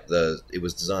sure, yeah, it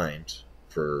was designed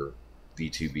for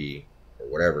V2B or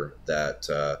whatever, that,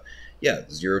 yeah,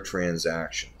 zero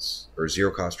transactions or zero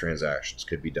cost transactions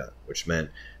could be done, which meant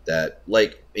that,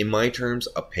 like, in my terms,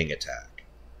 a ping attack.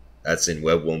 That's in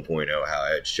Web 1.0 how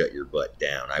I'd shut your butt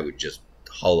down. I would just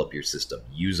hull up your system,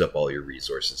 use up all your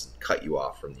resources, and cut you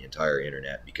off from the entire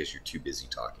internet because you're too busy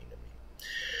talking to me.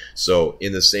 So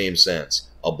in the same sense,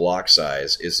 a block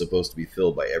size is supposed to be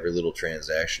filled by every little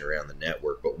transaction around the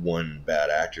network, but one bad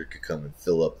actor could come and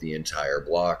fill up the entire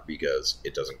block because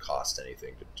it doesn't cost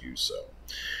anything to do so.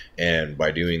 And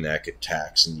by doing that, could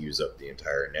tax and use up the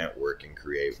entire network and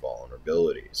create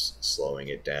vulnerabilities, slowing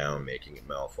it down, making it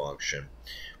malfunction,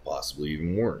 possibly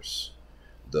even worse.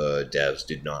 The devs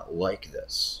did not like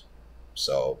this,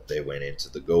 so they went into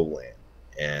the Golang.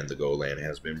 And the Golang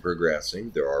has been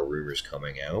progressing. There are rumors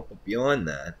coming out, but beyond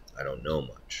that, I don't know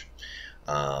much.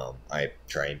 I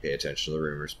try and pay attention to the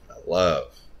rumors, but I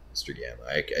love Mr.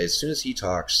 Gamma. As soon as he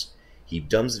talks, he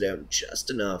dumbs it out just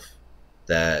enough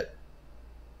that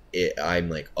I'm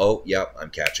like, oh, yep, I'm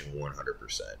catching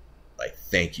 100%. Like,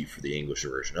 thank you for the English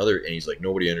version. And he's like,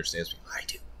 nobody understands me. I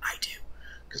do,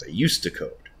 because I used to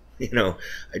code. You know,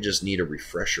 I just need a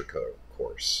refresher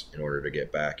course in order to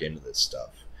get back into this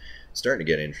stuff. Starting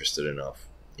to get interested enough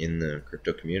in the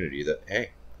crypto community that,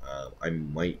 hey, I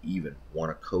might even want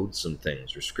to code some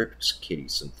things or script kitty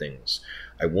some things.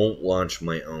 I won't launch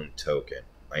my own token.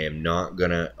 I am not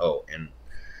gonna. Oh, and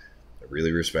I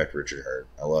really respect Richard Hart.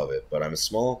 I love it, but I'm a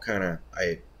small kind of.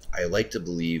 I like to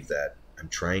believe that I'm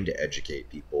trying to educate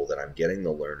people, that I'm getting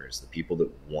the learners, the people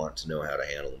that want to know how to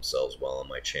handle themselves well on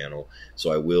my channel.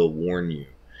 So I will warn you,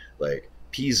 like,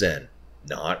 PZen,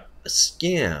 not a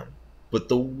scam, but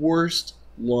the worst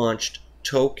launched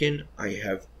token I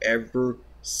have ever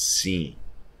seen.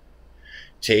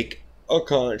 take a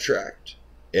contract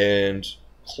and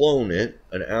clone it,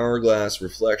 an hourglass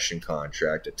reflection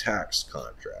contract, a tax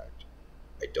contract.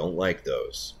 I don't like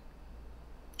those.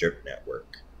 Drip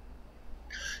network.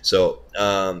 So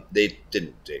they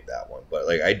didn't take that one, but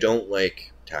like I don't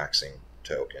like taxing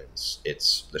tokens.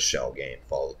 It's the shell game.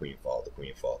 Follow the queen, follow the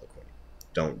queen, follow the queen.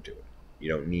 Don't do it. You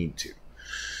don't need to.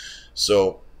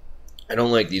 So I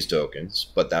don't like these tokens,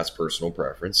 but that's personal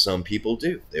preference. Some people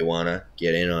do. They want to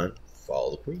get in on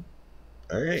follow the queen.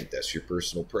 All right, that's your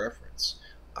personal preference.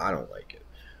 I don't like it.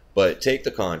 But take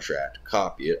the contract,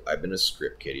 copy it. I've been a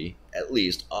script kiddie. At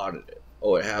least audit it.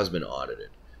 Oh, it has been audited.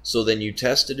 So then you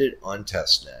tested it on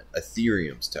testnet,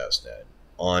 Ethereum's testnet,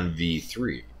 on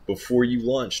V3 before you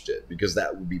launched it, because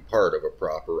that would be part of a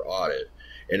proper audit.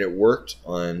 And it worked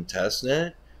on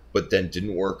testnet, but then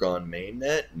didn't work on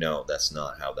mainnet? No, that's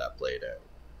not how that played out.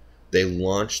 They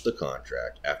launched the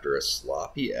contract after a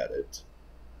sloppy edit,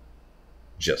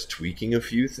 just tweaking a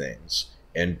few things,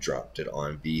 and dropped it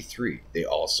on V3. They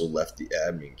also left the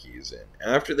admin keys in.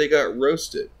 After they got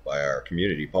roasted by our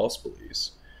community pulse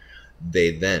police,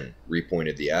 they then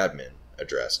repointed the admin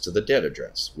address to the dead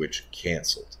address, which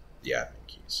canceled the admin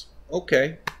keys.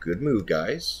 Okay, good move,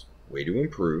 guys. Way to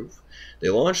improve. They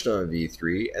launched on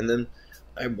V3, and then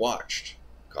I watched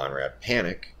Conrad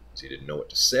panic because he didn't know what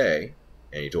to say,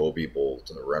 and he told people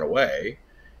to run away.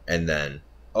 And then,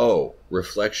 oh,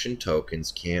 reflection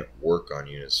tokens can't work on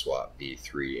Uniswap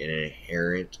V3, an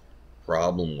inherent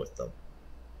problem with them.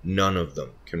 None of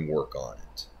them can work on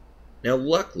it. Now,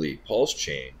 luckily, Pulse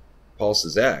Chain,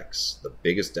 Pulse's X, the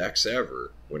biggest X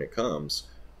ever when it comes,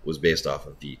 was based off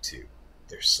of V2.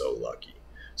 They're so lucky.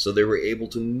 So they were able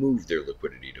to move their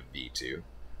liquidity to V2.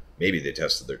 Maybe they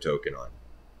tested their token on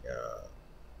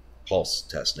Pulse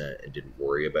testnet and didn't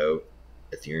worry about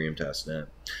Ethereum testnet.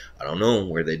 I don't know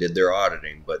where they did their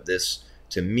auditing, but this,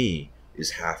 to me,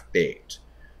 is half-baked.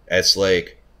 It's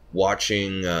like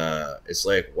watching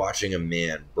a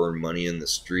man burn money in the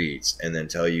streets and then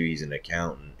tell you he's an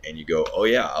accountant, and you go, oh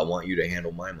yeah, I want you to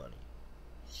handle my money.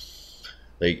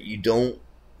 Like,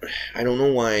 I don't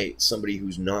know why somebody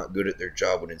who's not good at their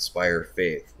job would inspire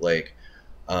faith. Like,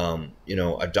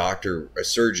 a doctor, a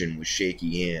surgeon with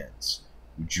shaky hands.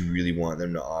 Would you really want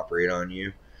them to operate on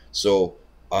you? So,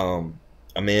 a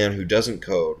man who doesn't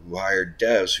code, who hired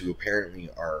devs who apparently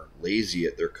are lazy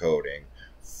at their coding,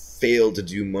 failed to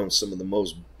do some of the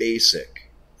most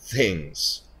basic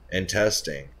things and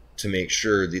testing to make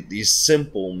sure that these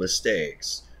simple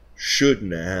mistakes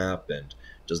shouldn't have happened,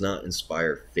 does not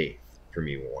inspire faith for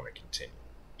me to want to continue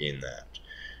in that.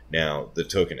 Now, the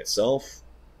token itself,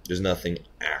 there's nothing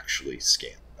actually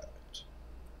scam about it.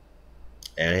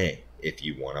 And hey, if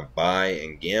you want to buy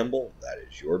and gamble, that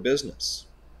is your business.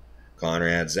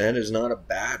 Conrad Zen is not a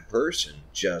bad person,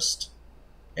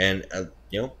 and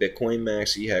Bitcoin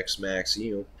Maxi, Hex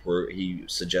Maxi, he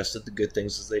suggested the good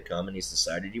things as they come, and he's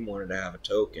decided he wanted to have a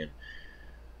token.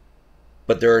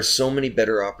 But there are so many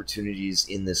better opportunities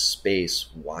in this space.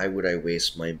 Why would I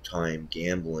waste my time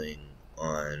gambling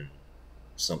on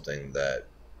something that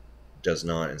does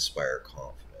not inspire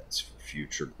confidence for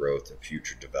future growth and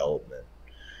future development?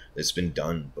 It's been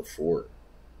done before,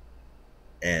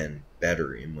 and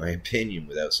better, in my opinion,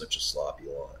 without such a sloppy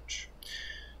launch.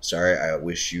 Sorry, I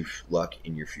wish you luck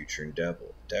in your future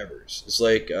endeavors. It's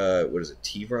like,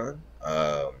 T-Ron?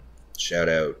 Shout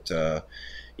out,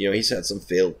 he's had some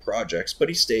failed projects, but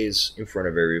he stays in front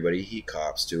of everybody. He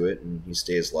cops to it, and he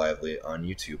stays lively on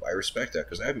YouTube. I respect that,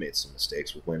 because I've made some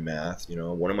mistakes with my math.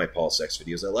 One of my Pulse X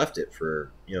videos, I left it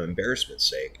for, embarrassment's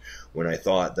sake, when I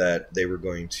thought that they were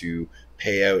going to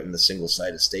pay out in the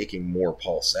single-sided staking more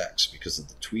Pulse X because of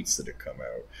the tweets that had come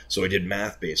out. So I did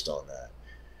math based on that.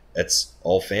 That's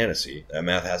all fantasy. That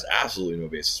math has absolutely no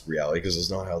basis in reality, because it's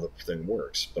not how the thing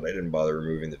works. But I didn't bother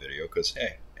removing the video because,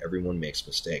 hey, everyone makes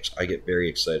mistakes. I get very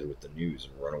excited with the news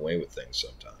and run away with things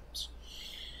sometimes.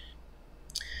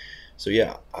 So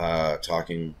yeah,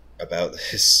 talking about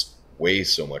this way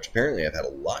so much. Apparently I've had a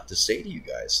lot to say to you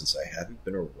guys since I haven't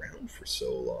been around for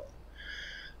so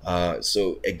long.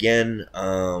 So again,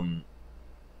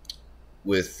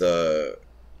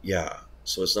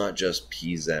 so it's not just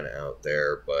PZen out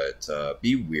there, but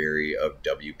be wary of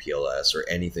WPLS or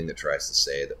anything that tries to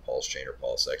say that Pulse Chain or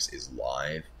Pulse X is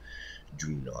live. Do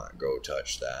not go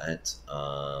touch that.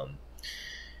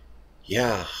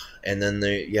 And then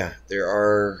there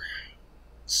are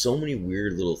so many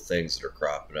weird little things that are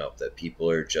cropping up that people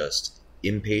are just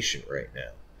impatient right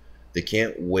now. They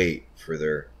can't wait for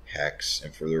their Hex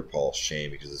and for their Pulse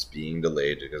Chain because it's being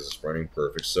delayed because it's running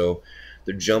perfect. So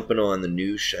they're jumping on the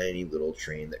new shiny little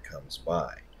train that comes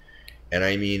by. And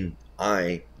I mean,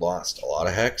 I lost a lot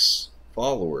of Hex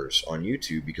followers on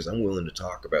YouTube because I'm willing to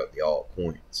talk about the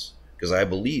altcoins. Because I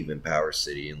believe in Power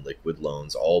City and Liquid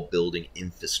Loans all building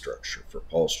infrastructure for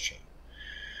Pulse Chain.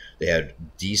 They had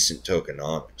decent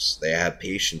tokenomics. They had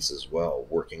patience as well,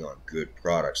 working on good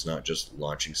products, not just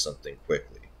launching something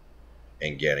quickly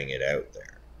and getting it out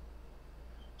there.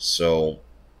 So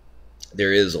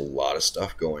there is a lot of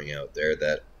stuff going out there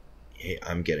that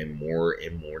I'm getting more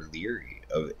and more leery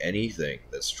of anything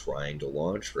that's trying to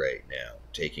launch right now,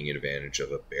 taking advantage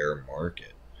of a bear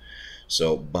market.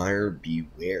 So buyer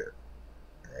beware.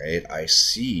 Right? I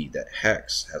see that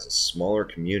Hex has a smaller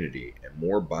community and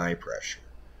more buy pressure,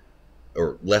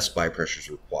 or less buy pressure is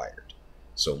required.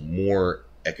 So more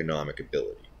economic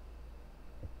ability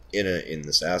in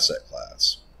this asset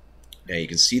class. Now you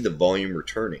can see the volume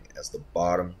returning as the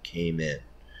bottom came in.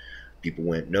 People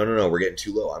went, no, we're getting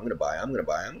too low. I'm going to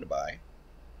buy.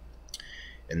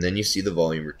 And then you see the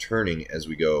volume returning as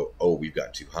we go, oh, we've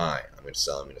got too high. I'm going to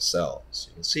sell. So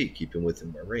you can see, keeping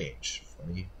within my range.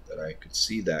 Funny that I could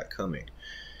see that coming.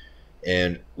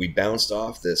 And we bounced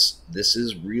off this. This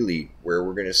is really where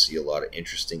we're going to see a lot of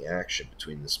interesting action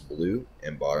between this blue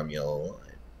and bottom yellow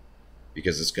line.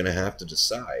 Because it's going to have to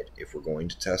decide if we're going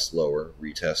to test lower,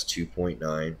 retest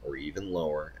 2.9 or even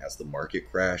lower as the market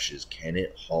crashes. Can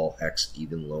it haul Hex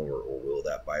even lower, or will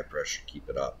that buy pressure keep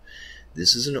it up?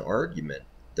 This is an argument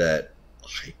that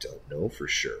I don't know for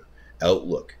sure.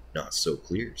 Outlook, not so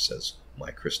clear, says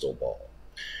my crystal ball.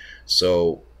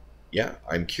 So, yeah,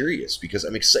 I'm curious because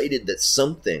I'm excited that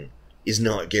something is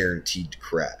not guaranteed to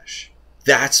crash.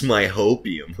 That's my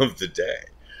hopium of the day.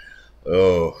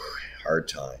 Oh, hard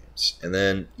times. And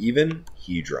then even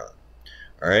Hedron.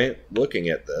 All right, looking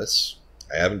at this,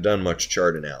 I haven't done much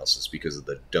chart analysis because of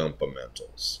the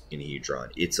dumpamentals in Hedron.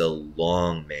 It's a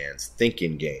long man's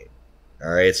thinking game.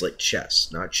 All right, it's like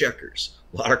chess, not checkers.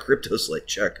 A lot of cryptos like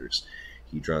checkers.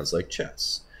 Hedron's like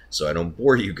chess. So I don't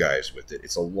bore you guys with it.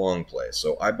 It's a long play.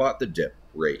 So I bought the dip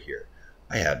right here.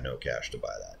 I had no cash to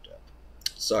buy that dip.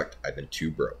 Sucked. I've been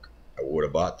too broke. I would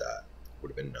have bought that.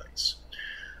 Would have been nice.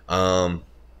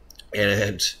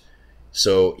 And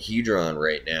so Hedron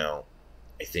right now,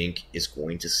 I think, is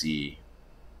going to see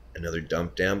another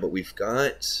dump down. But we've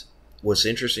got, what's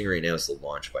interesting right now is the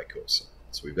launch by Cosa.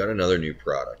 So we've got another new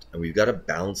product, and we've got a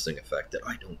balancing effect that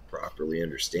I don't properly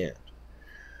understand.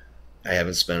 I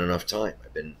haven't spent enough time.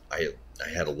 I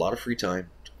had a lot of free time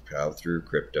to plow through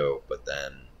crypto, but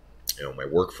then, my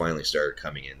work finally started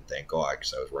coming in, thank God,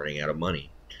 because I was running out of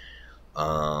money.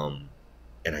 And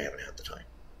I haven't had the time.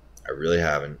 I really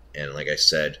haven't. And like I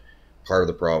said, part of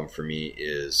the problem for me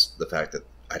is the fact that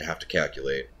I'd have to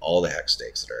calculate all the hex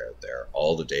stakes that are out there,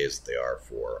 all the days that they are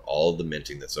for, all the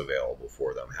minting that's available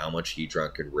for them, how much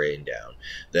Hedron could rain down,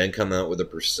 then come out with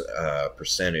a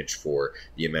percentage for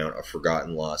the amount of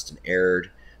forgotten, lost, and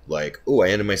errored. Like, oh, I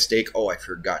ended my stake. Oh, I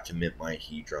forgot to mint my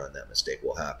Hedron. That mistake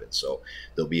will happen. So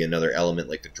there'll be another element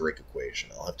like the Drake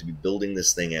equation. I'll have to be building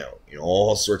this thing out,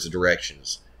 all sorts of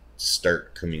directions to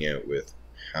start coming out with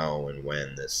how and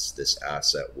when this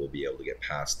asset will be able to get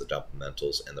past the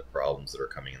dumpamentals and the problems that are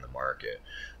coming in the market.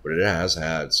 But it has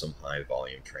had some high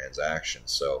volume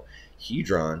transactions, so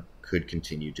Hedron could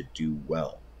continue to do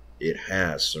well. It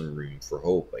has some room for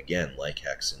hope, again, like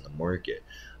Hex in the market.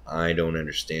 I don't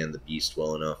understand the beast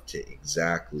well enough to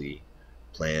exactly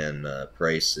plan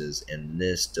prices, and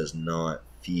this does not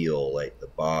feel like the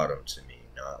bottom to me.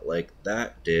 Not like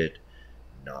that did,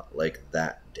 not like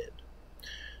that did.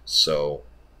 So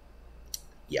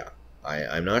yeah,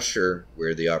 I'm not sure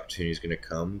where the opportunity is going to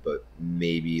come, but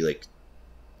maybe like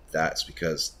that's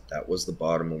because that was the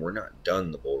bottom and we're not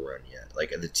done the bull run yet. Like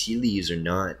the tea leaves are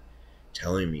not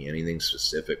telling me anything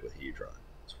specific with Hedron.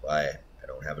 That's why I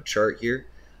don't have a chart here.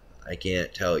 I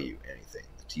can't tell you anything.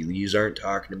 The tea leaves aren't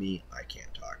talking to me. I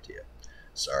can't talk to you.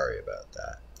 Sorry about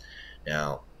that.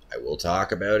 Now, I will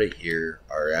talk about it here.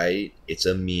 Alright, it's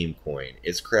a meme coin.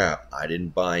 It's crap. I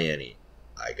didn't buy any.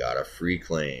 I got a free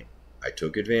claim. I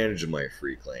took advantage of my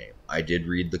free claim. I did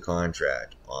read the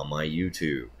contract on my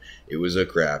YouTube. It was a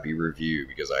crappy review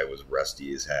because I was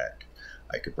rusty as heck.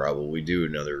 I could probably do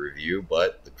another review,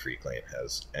 but the free claim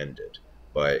has ended.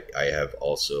 But I have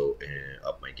also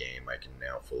upped my game. I can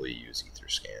now fully use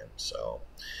Etherscan. So,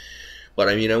 but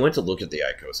I mean, I went to look at the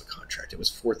ICOSA contract. It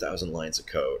was 4,000 lines of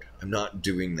code. I'm not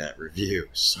doing that review.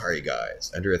 Sorry,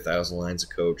 guys. Under 1,000 lines of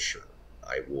code, sure.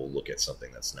 I will look at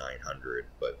something that's 900,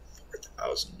 but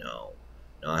 4,000, no.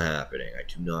 Not happening. I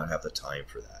do not have the time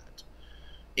for that.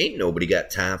 Ain't nobody got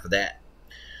time for that.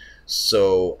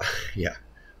 So, yeah.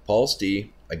 Pulse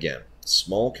D, again,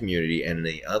 small community, and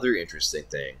the other interesting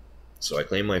thing, so I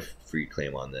claim my free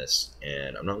claim on this,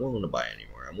 and I'm not willing to buy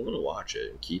anymore. I'm willing to watch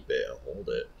it and keep it and hold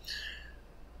it.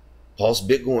 Pulse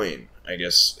Bitcoin. I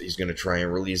guess he's going to try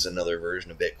and release another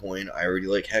version of Bitcoin. I already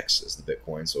like Hex as the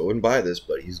Bitcoin, so I wouldn't buy this,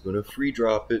 but he's going to free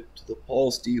drop it to the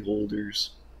Pulse D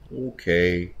holders.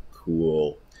 Okay,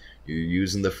 cool. You're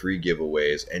using the free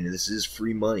giveaways, and this is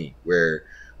free money where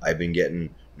I've been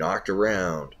getting knocked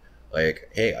around. Like,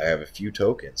 hey, I have a few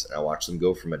tokens, and I watch them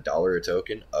go from $1 a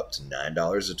token up to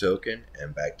 $9 a token,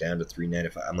 and back down to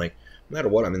 $3.95. I'm like, no matter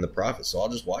what, I'm in the profit, so I'll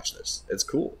just watch this. It's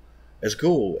cool. It's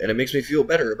cool, and it makes me feel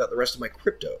better about the rest of my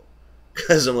crypto.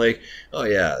 Because I'm like, oh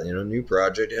yeah, new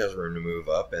project, it has room to move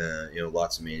up, and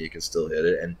lots of media can still hit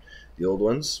it, and the old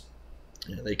ones,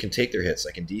 they can take their hits.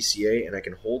 I can DCA and I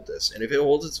can hold this, and if it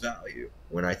holds its value,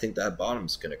 when I think that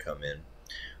bottom's going to come in,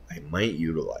 I might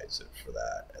utilize it for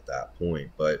that at that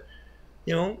point. But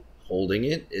holding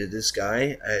it, this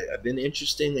guy, I've been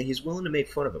interesting that he's willing to make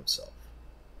fun of himself.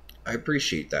 I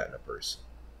appreciate that in a person.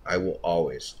 I will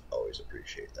always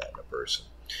appreciate that in a person.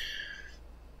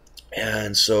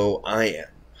 And so I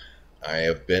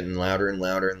have been louder and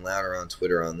louder and louder on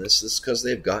Twitter on this. This is because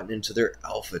they've gotten into their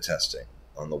alpha testing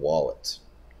on the wallet.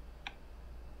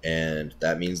 And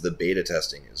that means the beta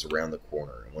testing is around the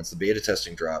corner. And once the beta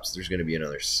testing drops, there's going to be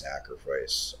another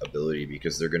sacrifice ability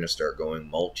because they're going to start going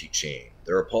multi-chain.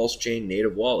 They're a Pulse Chain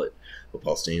native wallet, but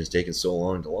Pulse Chain has taken so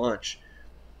long to launch.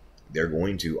 They're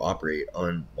going to operate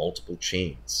on multiple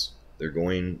chains.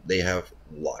 They have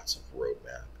lots of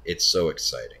roadmap. It's so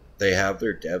exciting. They have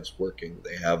their devs working.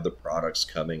 They have the products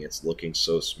coming. It's looking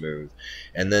so smooth.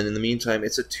 And then in the meantime,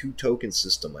 it's a 2-token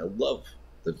system. I love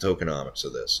the tokenomics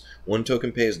of this. 1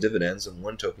 token pays dividends and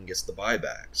 1 token gets the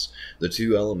buybacks. The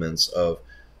 2 elements of,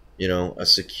 a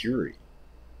security.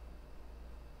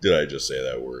 Did I just say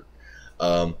that word?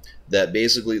 That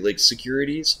basically, like,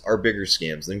 securities are bigger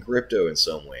scams than crypto in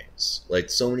some ways.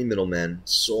 Like, so many middlemen,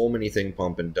 so many thing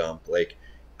pump and dump. Like,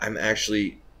 I'm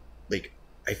actually, like,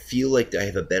 I feel like I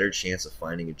have a better chance of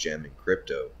finding a gem in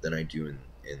crypto than I do in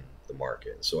the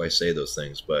market. So I say those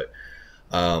things, but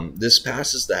this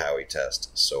passes the Howey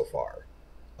test so far.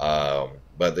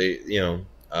 But they,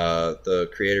 the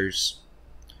creators,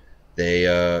 they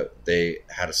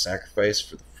had a sacrifice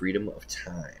for the freedom of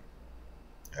time.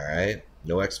 All right,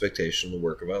 no expectation of the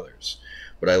work of others.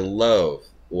 But I love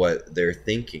what they're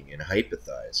thinking and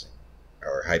hypothesizing,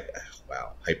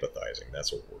 hypothesizing.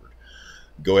 That's a word.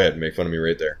 Go ahead, make fun of me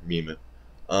right there. Meme it.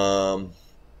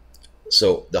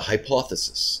 So the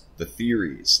hypothesis, the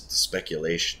theories, the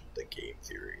speculation, the game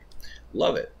theory.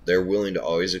 Love it. They're willing to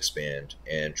always expand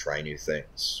and try new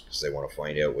things because they want to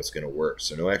find out what's going to work.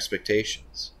 So no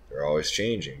expectations. They're always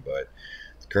changing. But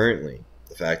currently,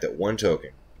 the fact that 1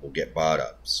 token will get bought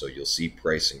up, so you'll see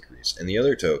price increase. And the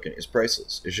other token is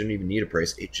priceless. It shouldn't even need a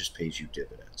price. It just pays you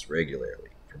dividends regularly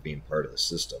for being part of the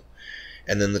system.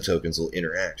 And then the tokens will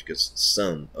interact because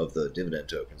some of the dividend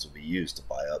tokens will be used to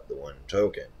buy up the 1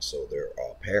 token. So they're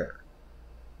a pair.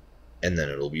 And then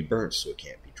it'll be burnt so it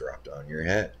can't be dropped on your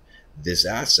head. This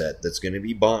asset that's going to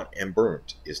be bought and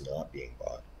burnt is not being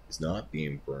bought, is not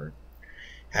being burnt,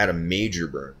 had a major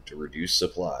burn to reduce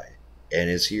supply, and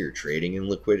is here trading in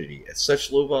liquidity at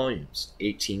such low volumes,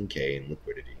 18K in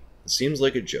liquidity. It seems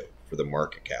like a joke for the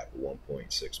market cap of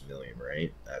 1.6 million,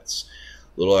 right? That's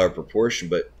a little out of proportion,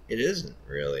 but it isn't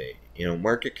really.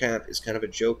 Market cap is kind of a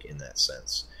joke in that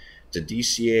sense. To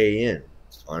DCA in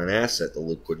on an asset, the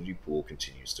liquidity pool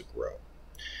continues to grow.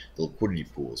 The liquidity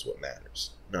pool is what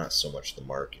matters, not so much the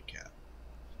market cap.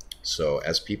 So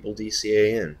as people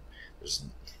DCA in, there's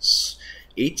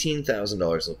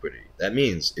 $18,000 liquidity. That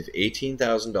means if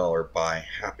 $18,000 buy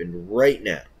happened right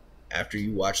now, after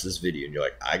you watch this video and you're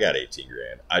like, I got 18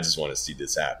 grand, I just want to see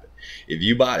this happen. If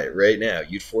you bought it right now,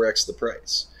 you'd 4x the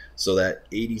price. So that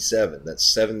 87, that's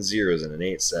 7 zeros and an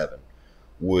 87,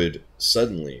 would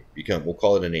suddenly become, we'll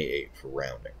call it an 88 for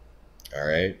rounding. All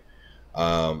right?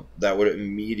 That would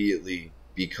immediately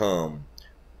become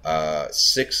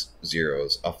 6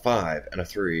 zeros, a 5, and a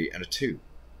 3, and a 2.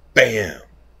 Bam!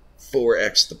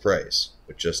 4x the price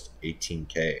with just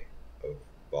 18K of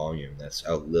volume. That's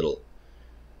how little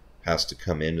has to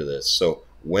come into this. So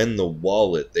when the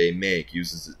wallet they make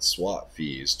uses its swap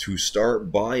fees to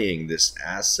start buying this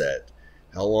asset,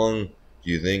 how long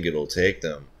do you think it'll take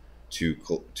them to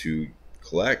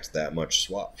collect that much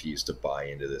swap fees to buy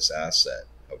into this asset?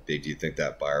 How big do you think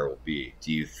that buyer will be?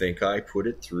 Do you think I put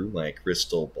it through my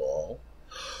crystal ball?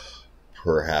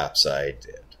 Perhaps I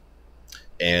did.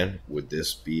 And would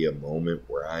this be a moment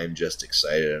where I'm just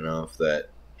excited enough that,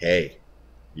 hey,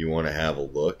 you want to have a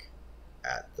look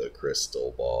at the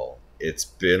crystal ball? It's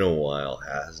been a while,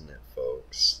 hasn't it,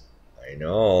 folks? I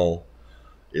know.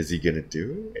 Is he going to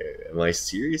do it? Am I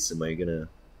serious? Am I going to...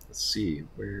 Let's see.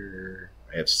 Where...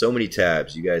 I have so many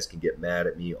tabs. You guys can get mad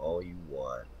at me all you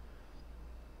want.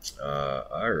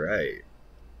 All right.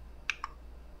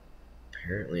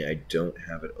 Apparently, I don't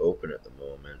have it open at the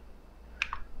moment.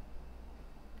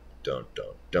 Dun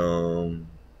dun dun.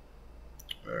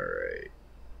 All right.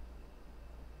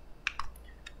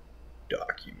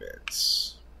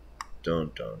 Documents.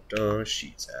 Dun dun dun.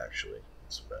 Sheets, actually.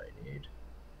 That's what I need.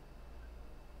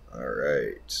 All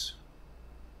right.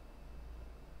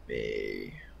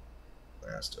 May.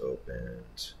 Last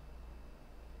opened.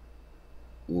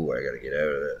 Ooh, I gotta get out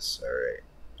of this. All right.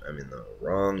 I'm in the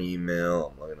wrong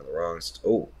email. I'm looking at the wrong.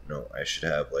 Oh, no. I should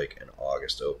have like an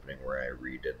August opening where I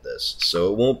redid this.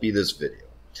 So it won't be this video.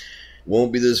 It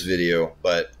won't be this video,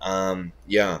 but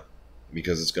yeah,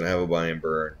 because it's going to have a buy and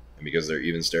burn, and because they're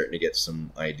even starting to get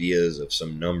some ideas of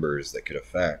some numbers that could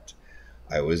affect,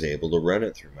 I was able to run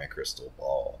it through my crystal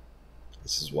ball.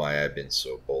 This is why I've been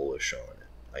so bullish on it.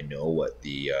 I know what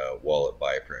the wallet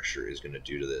buy pressure is going to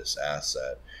do to this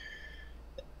asset.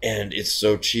 And it's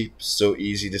so cheap, so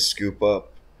easy to scoop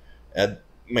up. At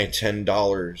my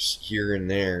 $10 here and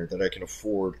there that I can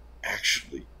afford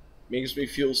actually makes me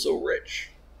feel so rich.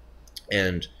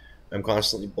 And I'm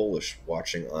constantly bullish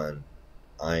watching on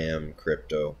I Am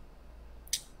Crypto,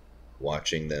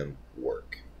 watching them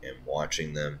work and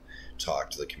watching them talk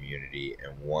to the community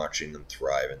and watching them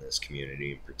thrive in this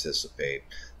community and participate.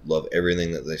 Love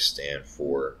everything that they stand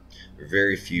for. There are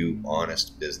very few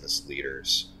honest business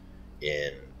leaders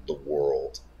in the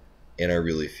world, and I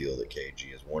really feel that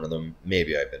KG is one of them.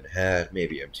 Maybe I've been had,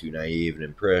 maybe I'm too naive and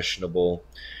impressionable,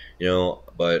 you know,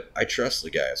 but I trust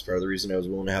the guy. It's part of the reason I was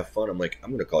willing to have fun. I'm like,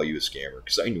 I'm going to call you a scammer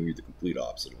because I knew you're the complete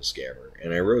opposite of a scammer,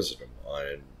 and I roasted him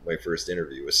on my first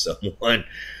interview with someone.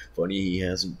 Funny he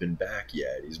hasn't been back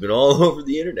yet. He's been all over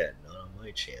the internet, not on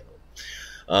my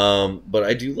channel. But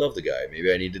I do love the guy.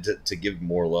 Maybe I needed to give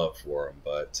more love for him,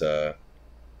 but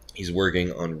he's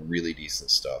working on really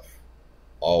decent stuff.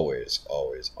 Always,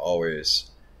 always,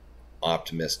 always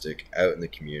optimistic, out in the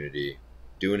community,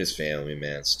 doing his family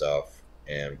man stuff,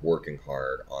 and working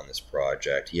hard on this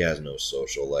project. He has no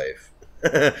social life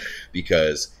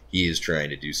because he is trying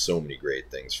to do so many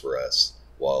great things for us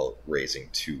while raising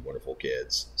two wonderful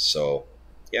kids. So,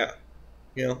 yeah,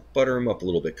 you know, butter him up a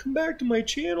little bit. Come back to my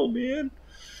channel, man.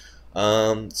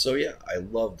 So yeah, I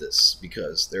love this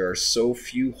because there are so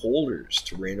few holders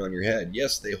to rain on your head.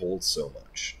 Yes, they hold so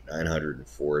much.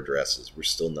 904 addresses. We're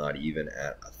still not even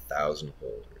at 1,000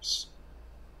 holders.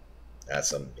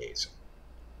 That's amazing.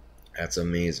 That's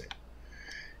amazing.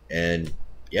 And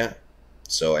yeah,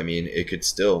 so I mean, it could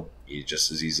still be just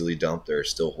as easily dumped. There are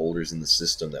still holders in the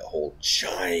system that hold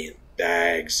giant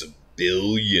bags of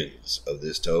billions of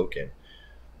this token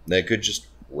that could just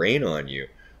rain on you.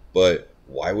 But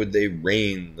why would they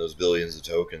rain those billions of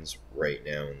tokens right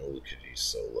now when the liquidity is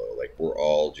so low? Like, we're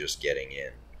all just getting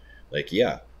in. Like,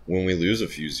 yeah, when we lose a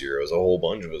few zeros, a whole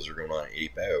bunch of us are going to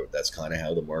ape out. That's kind of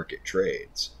how the market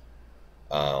trades.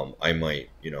 I might,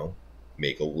 you know,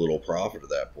 make a little profit at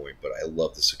that point, but I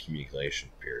love this accumulation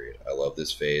period. I love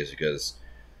this phase because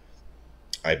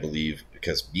I believe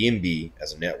because BNB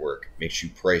as a network makes you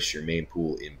price your main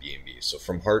pool in BNB. So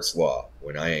from Hart's Law,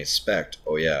 when I expect,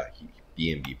 oh yeah,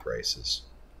 BNB prices,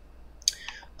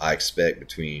 I expect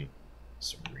between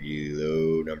some really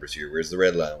low numbers here. Where's the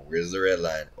red line? Where's the red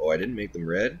line? Oh, I didn't make them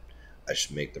red? I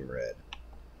should make them red.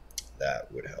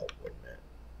 That would help, wouldn't it?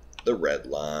 The red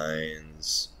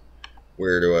lines.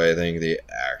 Where do I think the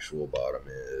actual bottom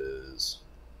is?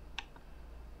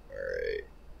 Alright.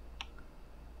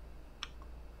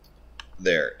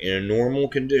 There. In a normal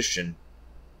condition,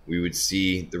 we would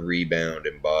see the rebound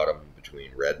and bottom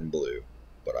between red and blue.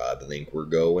 But I think we're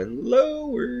going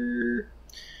lower.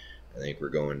 I think we're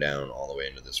going down all the way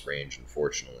into this range,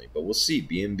 unfortunately. But we'll see.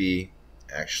 BNB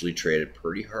actually traded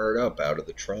pretty hard up out of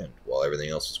the trend while everything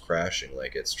else was crashing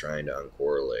like it's trying to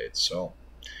uncorrelate. So,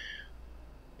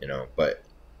 you know, but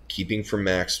keeping for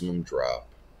maximum drop,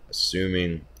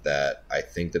 assuming that I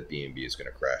think that BNB is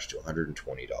going to crash to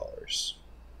 $120.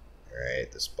 All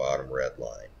right, this bottom red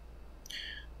line.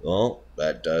 Well,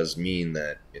 that does mean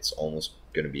that it's almost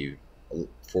going to be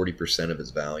 40% of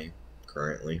its value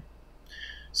currently.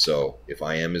 So if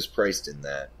IM is priced in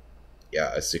that,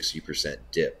 yeah, a 60%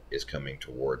 dip is coming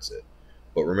towards it.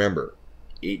 But remember,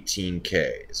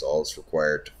 18K is all that's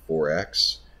required to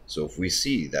 4X. So if we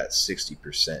see that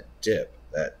 60% dip,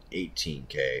 that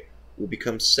 18K will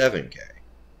become 7K.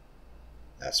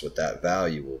 That's what that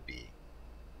value will be.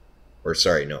 Or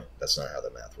sorry, no, that's not how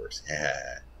the math works.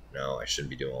 No, I shouldn't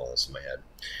be doing all this in my head.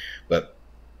 But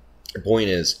the point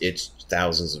is, it's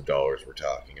thousands of dollars we're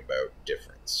talking about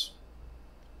difference.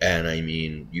 And I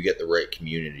mean, you get the right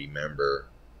community member,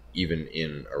 even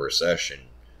in a recession,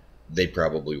 they'd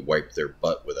probably wipe their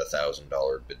butt with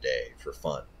 $1,000 bidet for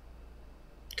fun.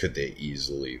 Could they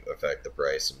easily affect the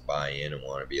price and buy in and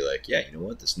want to be like, yeah, you know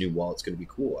what, this new wallet's going to be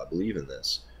cool, I believe in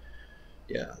this.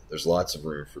 Yeah, there's lots of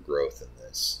room for growth in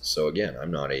this. So again,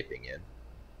 I'm not aping in.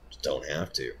 Just don't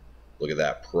have to. Look at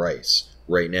that price.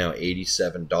 Right now,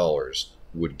 $87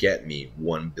 would get me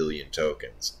 1 billion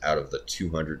tokens out of the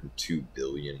 202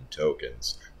 billion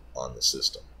tokens on the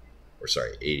system. Or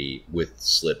sorry, 80 with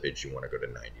slippage, you want to go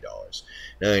to $90.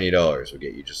 $90 would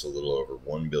get you just a little over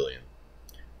 1 billion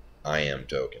IM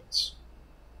tokens.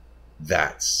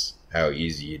 That's how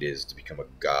easy it is to become a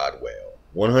god whale.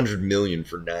 100 million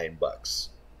for $9.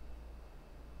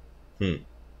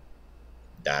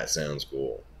 That sounds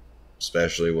cool.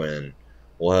 Especially when,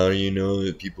 well, how do you know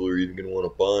that people are even going to want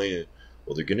to buy it?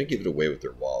 Well, they're going to give it away with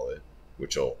their wallet,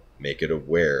 which will make it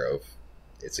aware of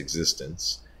its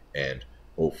existence and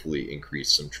hopefully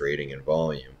increase some trading and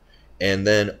volume. And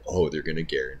then, they're going to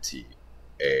guarantee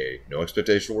a no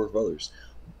expectation work of others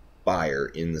buyer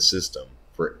in the system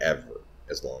forever,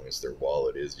 as long as their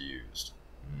wallet is used.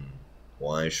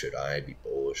 Why should I be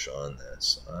bullish on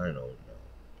this? I don't know.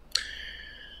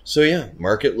 So yeah,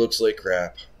 market looks like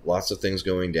crap. Lots of things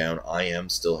going down. IM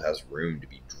still has room to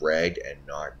be dragged and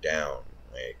knocked down,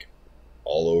 like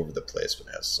all over the place,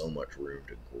 but has so much room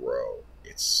to grow.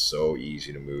 It's so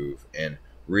easy to move. And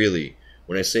really,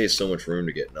 when I say so much room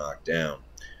to get knocked down,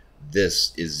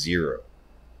 this is zero.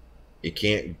 It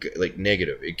can't, like,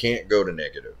 negative. It can't go to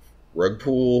negative. Rug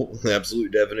pull, the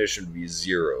absolute definition would be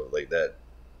zero. Like that.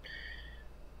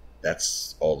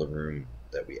 That's all the room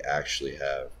that we actually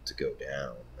have to go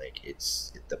down. Like,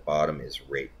 the bottom is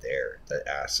right there. The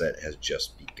asset has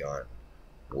just begun.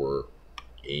 We're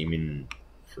aiming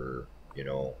for,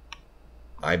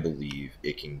 I believe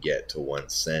it can get to 1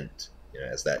 cent,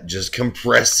 as that just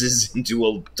compresses into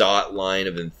a dot line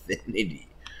of infinity.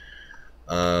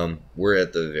 We're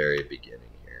at the very beginning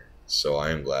here. So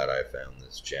I am glad I found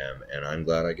this gem, and I'm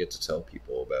glad I get to tell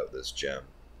people about this gem.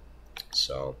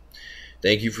 So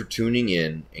thank you for tuning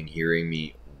in and hearing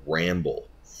me ramble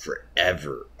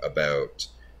forever about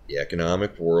the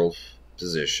economic world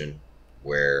position,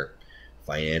 where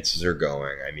finances are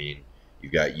going. I mean,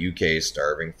 you've got UK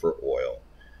starving for oil.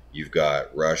 You've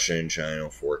got Russia and China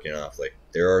forking off. Like,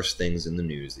 there are things in the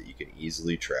news that you can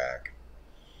easily track.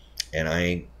 And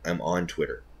I'm on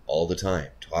Twitter all the time.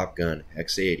 Top Gun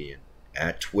Hexadian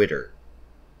at Twitter.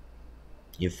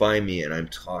 You find me and I'm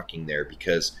talking there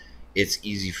because it's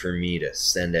easy for me to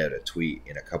send out a tweet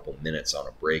in a couple minutes on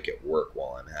a break at work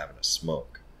while I'm having a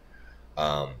smoke.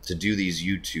 To do these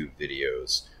YouTube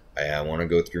videos, I want to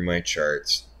go through my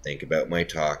charts, think about my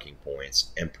talking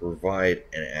points, and provide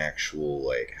an actual,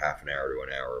 like, half an hour to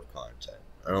an hour of content.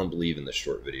 I don't believe in the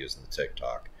short videos and the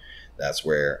TikTok. That's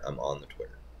where I'm on the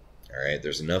Twitter. Alright,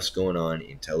 there's enough going on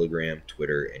in Telegram,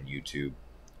 Twitter, and YouTube.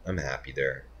 I'm happy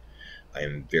there. I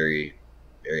am very,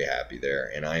 very happy there.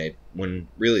 And when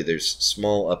really there's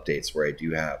small updates where I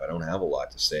don't have a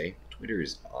lot to say, Twitter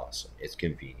is awesome. It's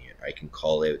convenient. I can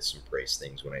call out some price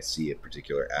things when I see a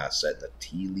particular asset and the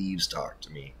tea leaves talk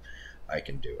to me. I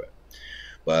can do it.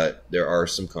 But there are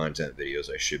some content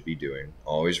videos I should be doing.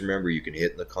 Always remember, you can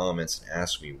hit in the comments and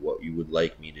ask me what you would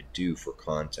like me to do for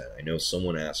content. I know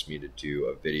someone asked me to do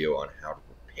a video on how to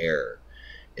prepare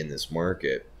in this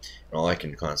market, and all I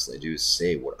can constantly do is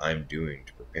say what I'm doing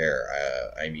to prepare.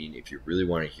 I mean, if you really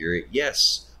want to hear it,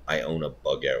 yes, I own a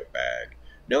bug out bag.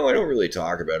 No, I don't really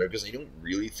talk about it because I don't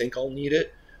really think I'll need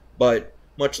it, but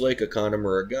much like a condom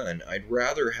or a gun, I'd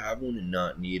rather have one and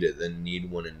not need it than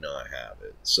need one and not have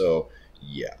it. So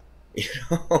yeah,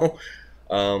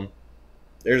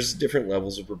 there's different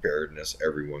levels of preparedness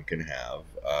everyone can have.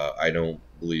 I don't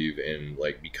believe in,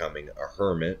 like, becoming a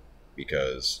hermit,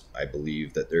 because I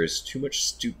believe that there's too much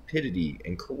stupidity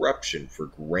and corruption for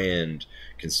grand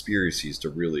conspiracies to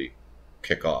really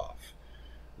kick off.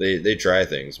 They try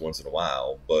things once in a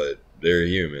while, but they're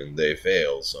human. They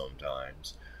fail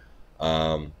sometimes.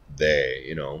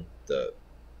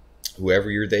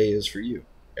 Whoever your they is for you.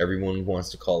 Everyone wants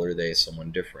to call their they someone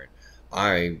different.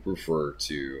 I refer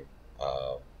to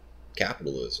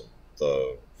capitalism,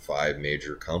 the 5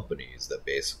 major companies that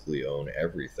basically own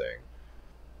everything.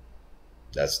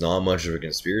 That's not much of a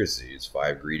conspiracy. It's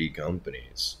 5 greedy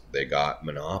companies. They got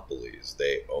monopolies.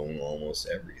 They own almost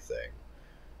everything.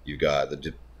 You got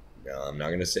I'm not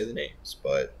going to say the names,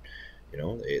 but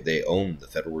they own the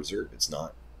Federal Reserve. It's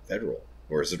not federal,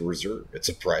 or is it a reserve? It's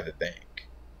a private bank,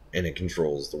 and it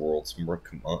controls the world's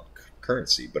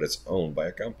currency, but it's owned by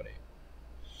a company.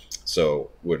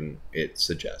 So wouldn't it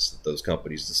suggest that those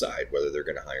companies decide whether they're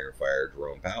going to hire and fire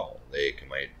Jerome Powell?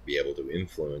 Might be able to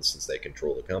influence, since they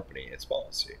control the company, its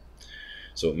policy.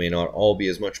 So it may not all be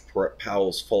as much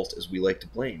Powell's fault as we like to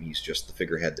blame. He's just the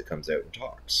figurehead that comes out and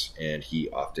talks, and he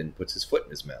often puts his foot in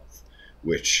his mouth,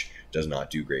 which does not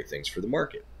do great things for the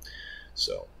market.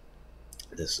 So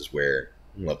this is where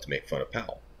I love to make fun of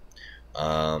Powell.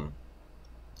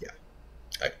 Yeah,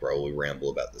 I could probably ramble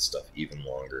about this stuff even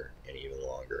longer and even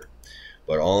longer.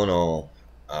 But all in all,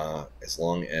 as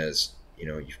long as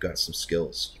you've got some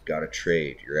skills, you've got a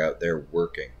trade, you're out there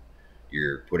working,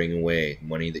 you're putting away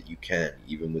money that you can,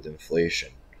 even with inflation,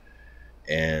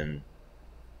 and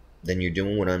then you're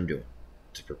doing what I'm doing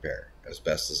to prepare as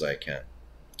best as I can.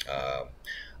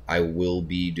 I will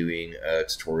be doing a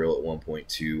tutorial at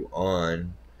 1.2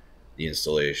 on the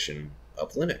installation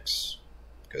of Linux,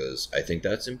 because I think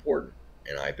that's important,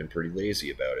 and I've been pretty lazy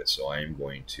about it. So I am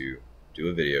going to do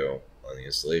a video on the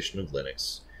installation of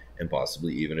Linux, and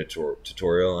possibly even a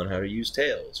tutorial on how to use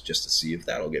Tails, just to see if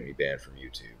that'll get me banned from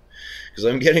YouTube. Because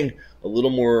I'm getting a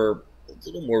little more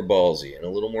ballsy, and a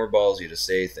little more ballsy to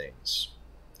say things.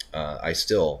 I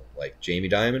still, like, Jamie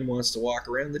Dimon wants to walk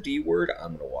around the D word,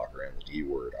 I'm going to walk around the D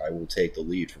word. I will take the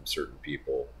lead from certain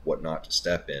people, what not to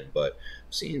step in, but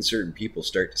I'm seeing certain people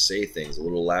start to say things a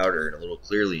little louder and a little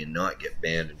clearly and not get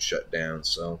banned and shut down,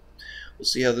 so we'll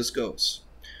see how this goes.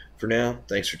 For now,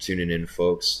 thanks for tuning in,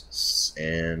 folks,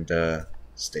 and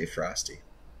stay frosty.